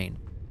train.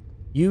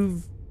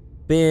 You've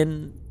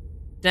been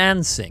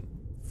dancing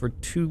for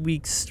 2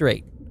 weeks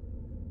straight.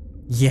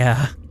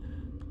 Yeah.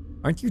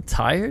 Aren't you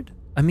tired?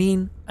 I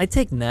mean, I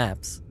take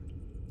naps.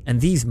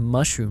 And these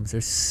mushrooms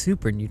are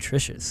super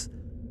nutritious.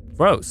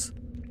 Gross.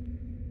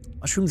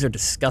 Mushrooms are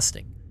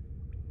disgusting.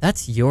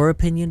 That's your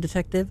opinion,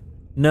 detective?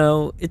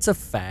 No, it's a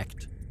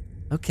fact.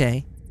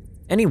 Okay.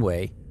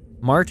 Anyway,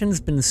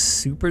 Martin's been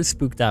super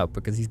spooked out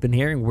because he's been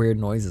hearing weird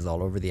noises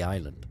all over the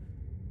island.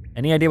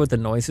 Any idea what the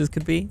noises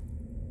could be?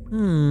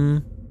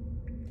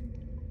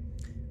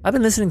 I've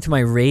been listening to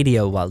my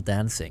radio while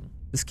dancing.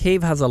 This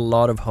cave has a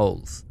lot of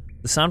holes.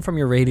 The sound from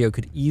your radio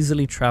could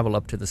easily travel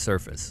up to the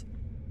surface.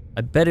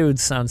 I bet it would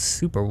sound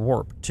super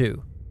warped,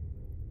 too.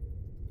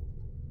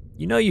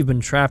 You know you've been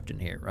trapped in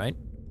here, right?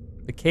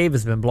 The cave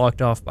has been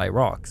blocked off by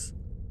rocks.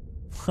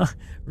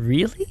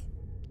 Really?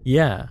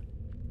 Yeah.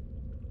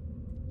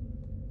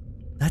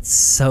 That's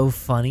so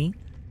funny.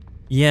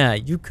 Yeah,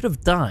 you could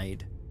have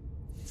died.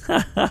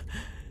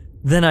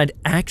 Then I'd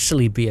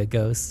actually be a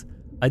ghost.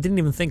 I didn't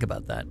even think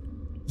about that.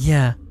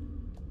 Yeah.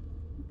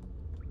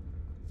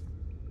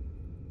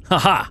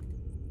 Haha!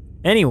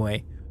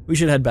 Anyway, we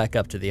should head back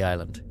up to the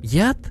island.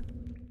 Yep.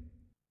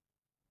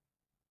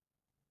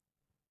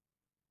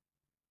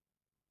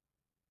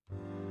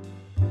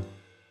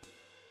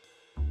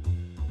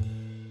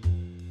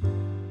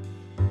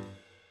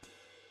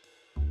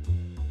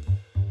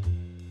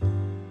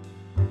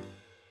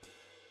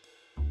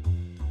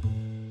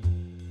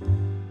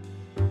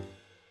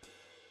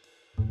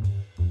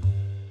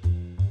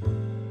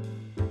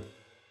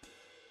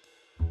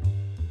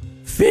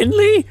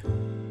 Finley?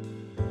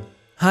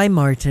 Hi,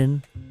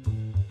 Martin.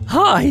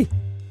 Hi!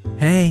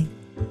 Hey.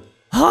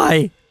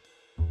 Hi!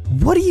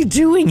 What are you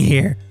doing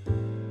here?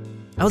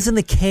 I was in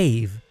the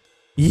cave.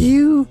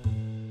 You...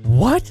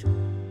 What?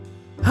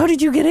 How did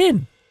you get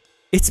in?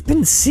 It's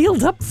been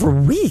sealed up for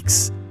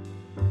weeks.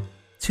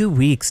 2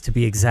 weeks to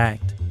be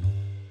exact.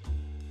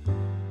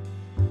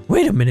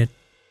 Wait a minute.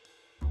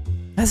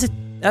 As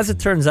it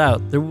turns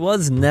out, there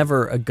was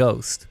never a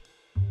ghost.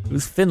 It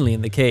was Finley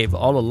in the cave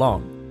all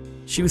along.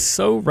 She was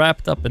so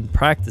wrapped up in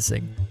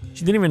practicing,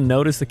 she didn't even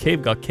notice the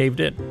cave got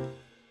caved in.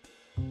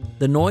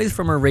 The noise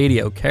from her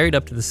radio carried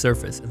up to the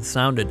surface and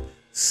sounded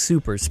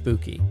super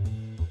spooky.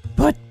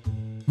 But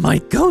my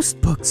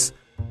ghost books!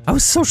 I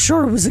was so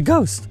sure it was a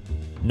ghost.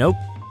 Nope.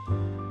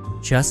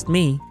 Just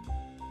me.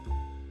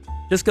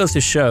 Just goes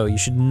to show you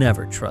should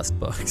never trust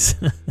books.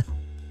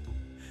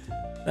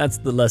 That's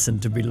the lesson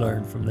to be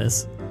learned from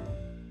this.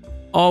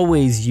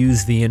 Always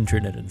use the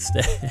internet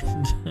instead.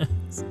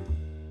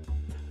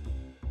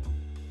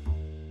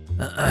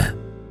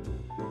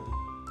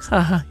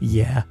 Haha,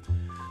 yeah.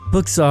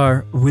 Books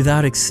are,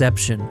 without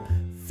exception,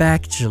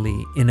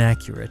 factually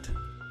inaccurate.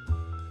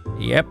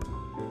 Yep.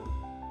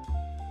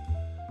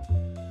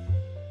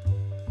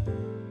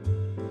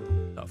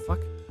 Oh, fuck.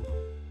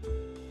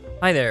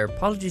 Hi there,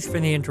 apologies for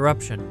the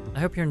interruption.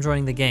 I hope you're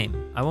enjoying the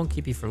game. I won't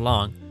keep you for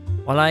long.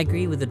 While I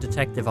agree with the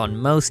detective on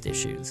most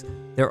issues,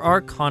 there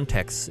are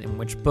contexts in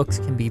which books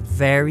can be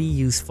very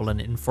useful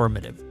and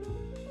informative.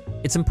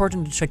 It's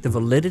important to check the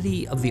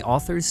validity of the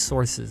author's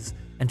sources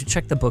and to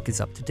check the book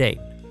is up to date.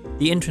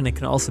 The internet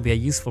can also be a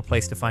useful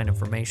place to find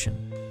information,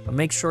 but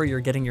make sure you're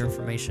getting your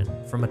information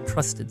from a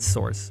trusted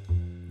source,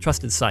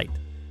 trusted site.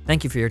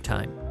 Thank you for your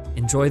time.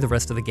 Enjoy the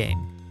rest of the game.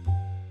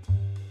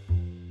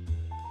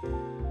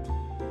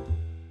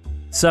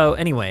 So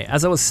anyway,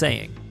 as I was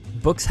saying,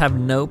 books have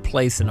no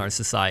place in our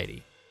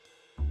society.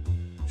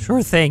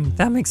 Sure thing,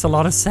 that makes a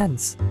lot of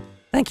sense.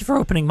 Thank you for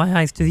opening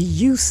my eyes to the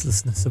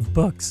uselessness of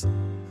books.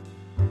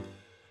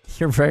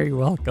 You're very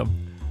welcome.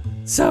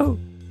 So,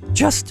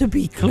 just to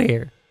be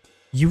clear,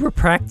 you were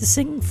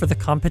practicing for the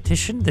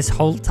competition this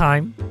whole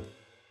time?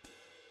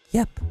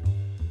 Yep.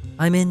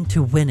 I'm in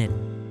to win it.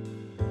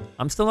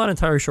 I'm still not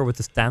entirely sure what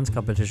this dance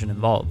competition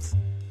involves.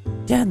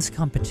 Dance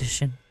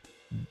competition.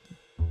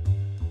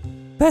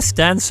 Best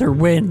dancer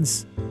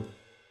wins.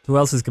 Who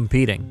else is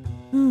competing?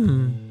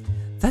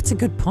 That's a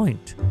good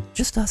point.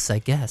 Just us, I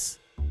guess.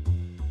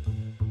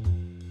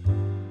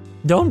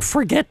 Don't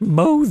forget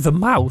Mo the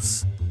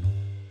Mouse.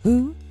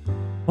 Who?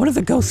 One of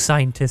the ghost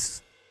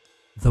scientists.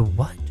 The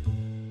what?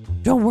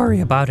 Don't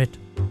worry about it.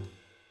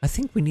 I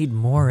think we need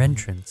more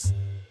entrants.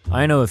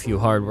 I know a few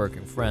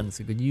hard-working friends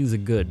who could use a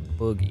good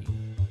boogie.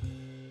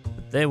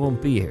 But they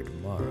won't be here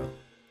tomorrow.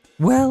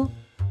 Well,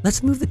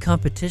 let's move the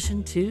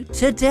competition to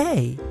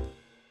today.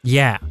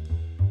 Yeah.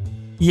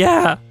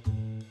 Yeah.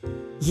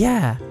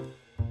 Yeah.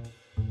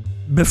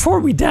 Before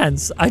we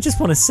dance, I just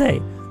want to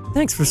say,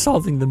 thanks for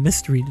solving the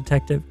mystery,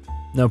 Detective.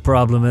 No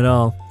problem at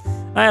all.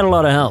 I had a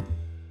lot of help.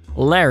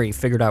 Larry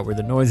figured out where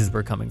the noises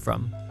were coming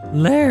from.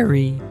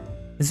 Larry?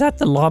 Is that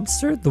the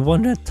lobster? The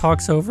one that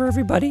talks over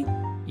everybody?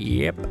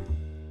 Yep.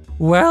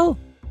 Well,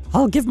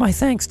 I'll give my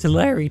thanks to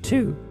Larry,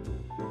 too.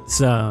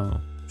 So,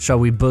 shall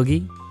we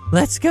boogie?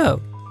 Let's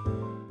go.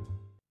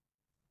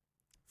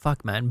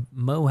 Fuck, man.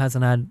 Mo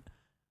hasn't had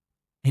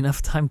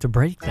enough time to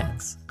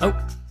breakdance. Oh.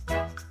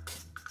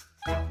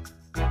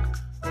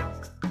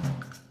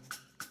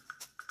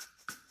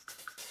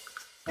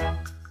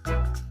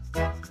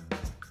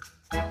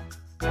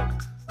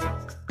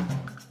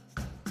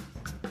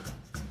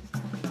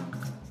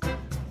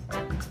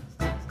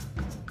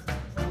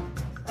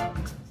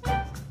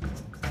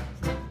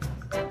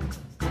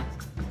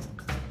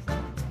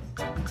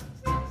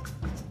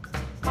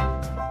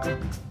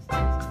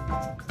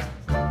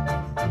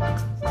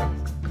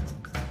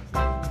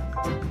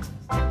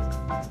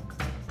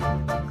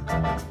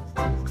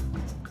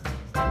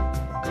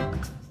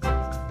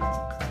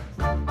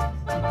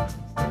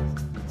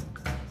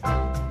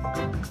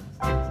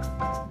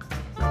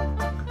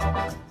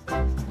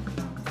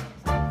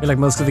 I feel like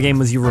most of the game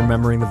was you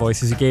remembering the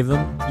voices you gave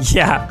them.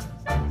 Yeah.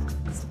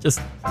 It's just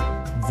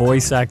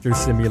voice actor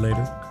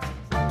simulator.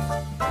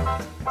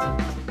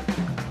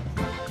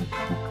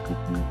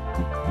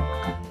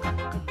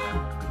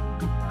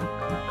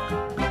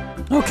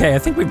 Okay, I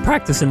think we've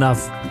practiced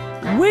enough.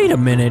 Wait a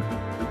minute.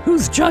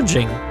 Who's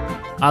judging?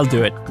 I'll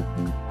do it.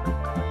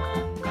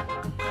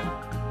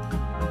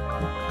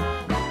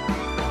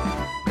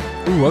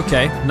 Ooh,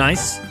 okay.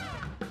 Nice.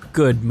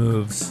 Good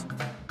moves.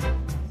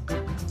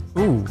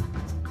 Ooh.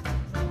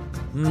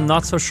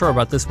 Not so sure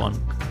about this one.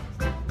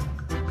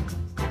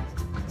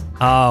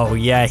 Oh,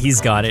 yeah, he's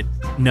got it.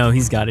 No,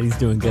 he's got it. He's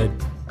doing good.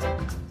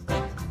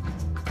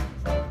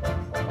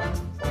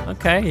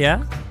 Okay,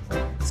 yeah.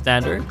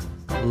 Standard.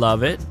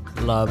 Love it.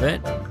 Love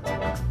it.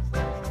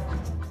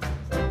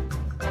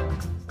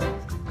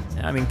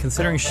 Yeah, I mean,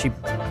 considering she...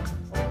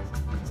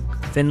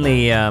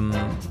 Finley,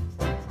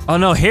 Oh,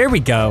 no, here we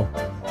go.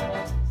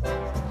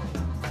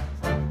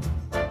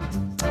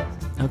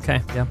 Okay,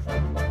 yeah.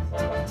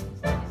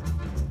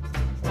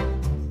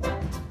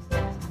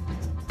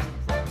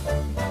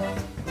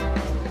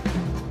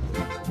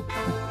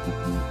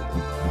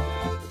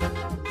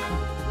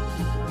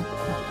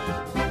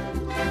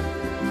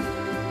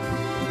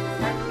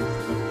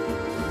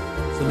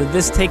 So did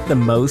this take the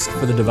most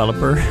for the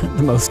developer?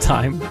 The most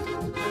time?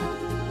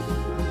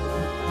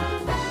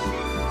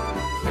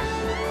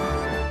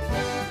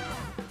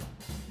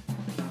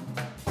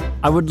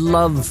 I would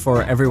love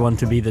for everyone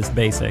to be this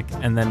basic,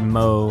 and then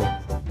Mo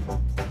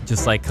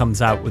just like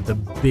comes out with the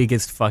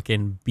biggest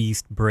fucking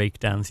beast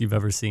breakdowns you've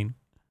ever seen.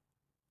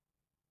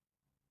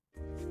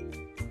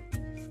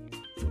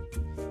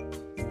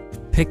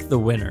 Pick the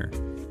winner.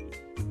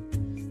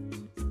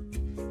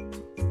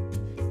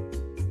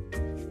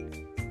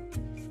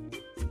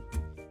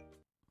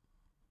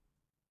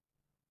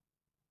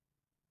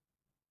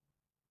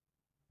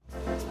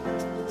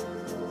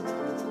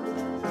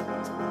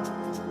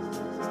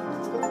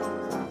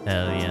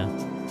 Hell yeah.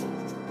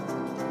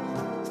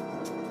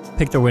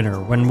 Pick the winner.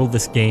 When will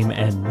this game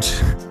end?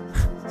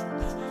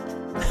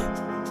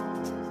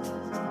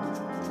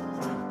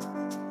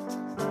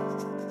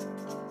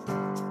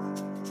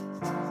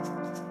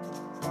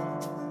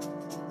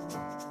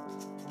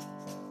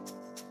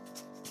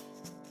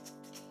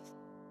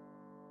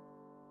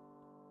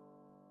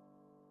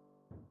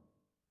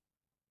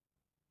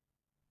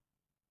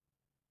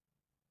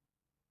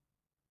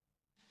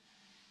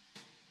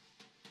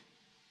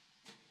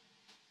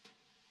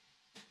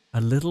 A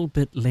little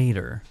bit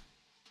later.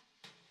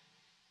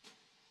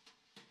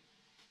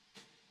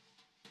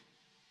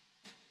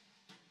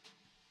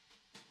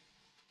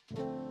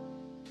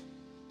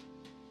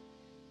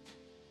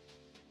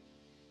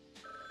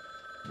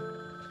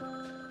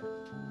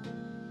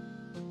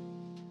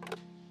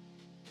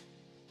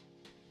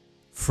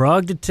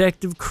 Frog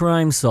Detective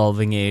Crime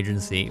Solving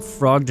Agency.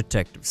 Frog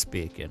Detective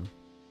speaking.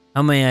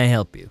 How may I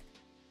help you?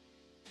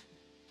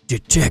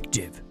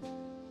 Detective.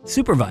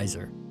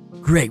 Supervisor.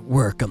 Great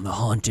work on the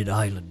Haunted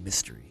Island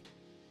mystery.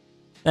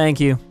 Thank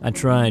you. I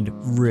tried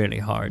really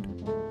hard.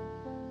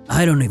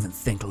 I don't even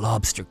think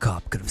Lobster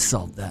Cop could have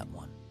solved that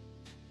one.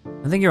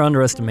 I think you're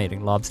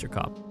underestimating Lobster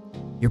Cop.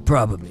 You're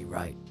probably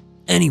right.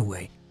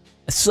 Anyway,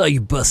 I saw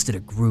you busted a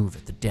groove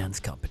at the dance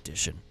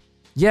competition.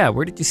 Yeah,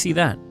 where did you see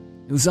that?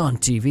 It was on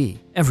TV.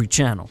 Every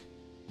channel.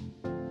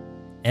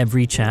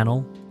 Every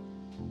channel?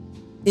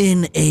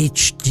 In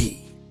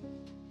HD.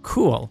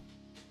 Cool.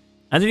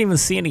 I didn't even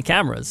see any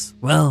cameras.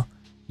 Well,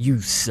 you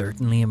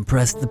certainly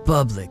impressed the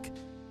public.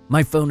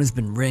 My phone has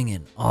been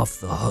ringing off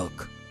the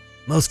hook.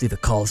 Mostly the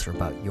calls are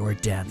about your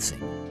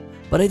dancing.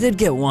 But I did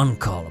get one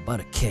call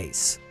about a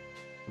case.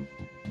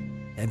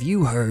 Have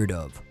you heard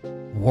of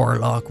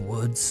Warlock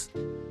Woods?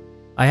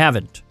 I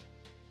haven't.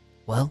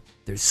 Well,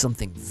 there's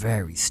something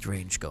very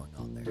strange going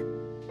on there.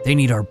 They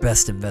need our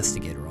best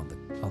investigator on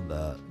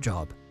the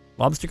job.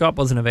 Lobster Cop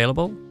wasn't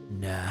available?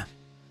 Nah.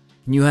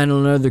 Can you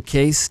handle another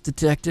case,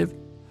 detective?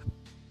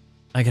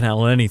 I can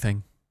handle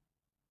anything.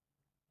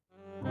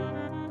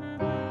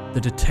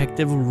 The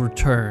detective will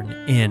return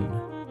in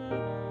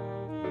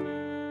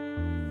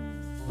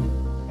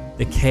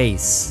the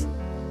case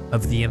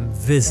of the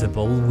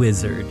Invisible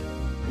Wizard.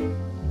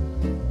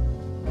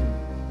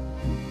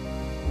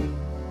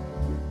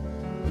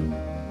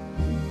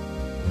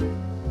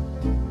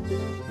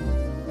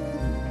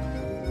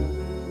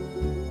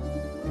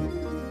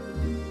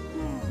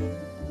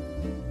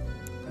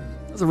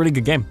 That was a really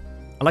good game.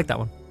 I like that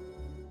one.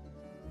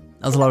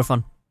 That was a lot of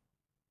fun.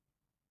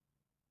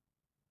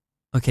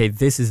 Okay,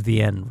 this is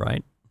the end,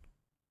 right?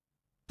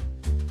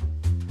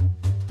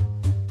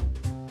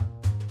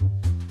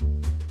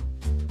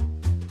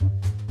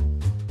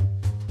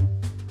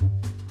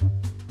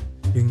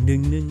 Ding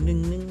ding ding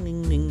ding ding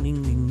ding ding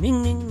ding ding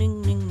ding ding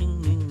ding ding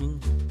ding ding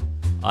ding.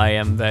 I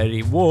am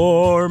very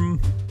warm.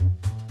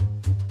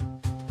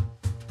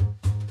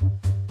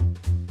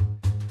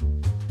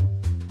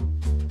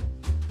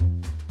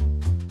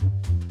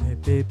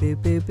 Boo, boo,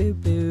 boo, boo,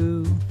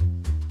 boo.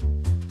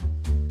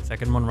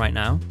 Second one right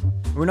now.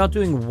 We're not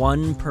doing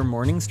one per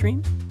morning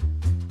stream?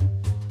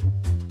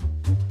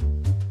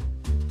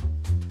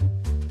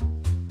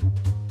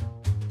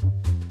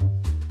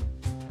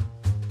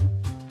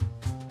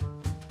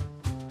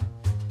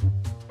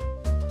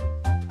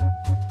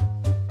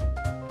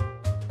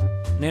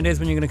 Nowadays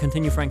when you're going to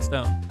continue Frank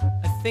Stone.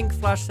 I think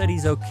Flash said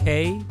he's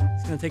okay.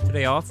 He's going to take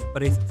today off,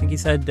 but I think he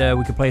said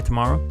we could play it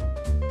tomorrow.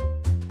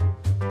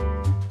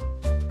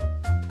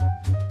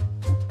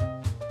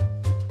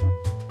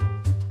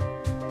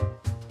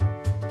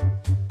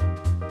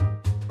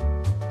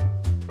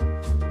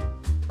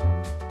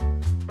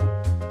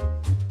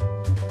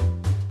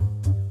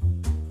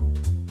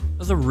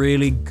 A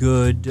really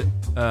good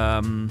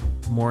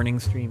morning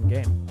stream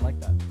game. I like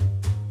that.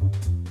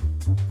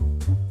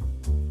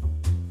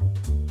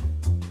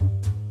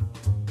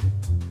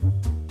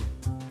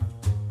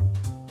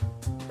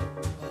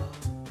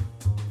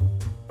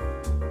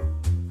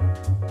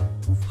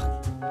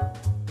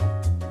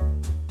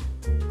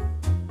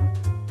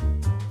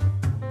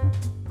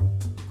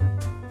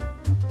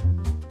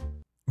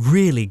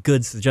 Really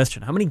good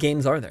suggestion. How many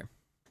games are there?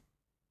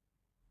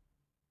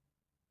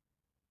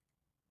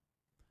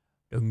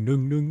 Dung,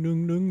 dung, dung,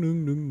 dung, dung,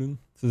 dung, dung, dung.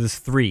 So there's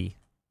 3.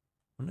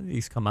 When did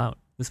these come out?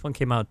 This one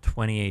came out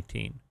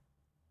 2018.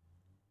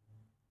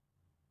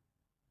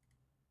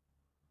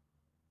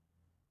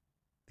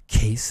 The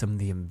Case of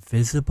the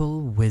Invisible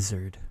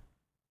Wizard.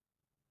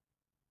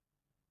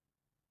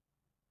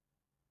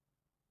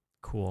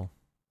 Cool.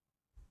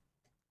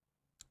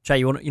 Chat,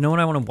 you know what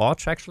I want to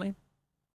watch actually?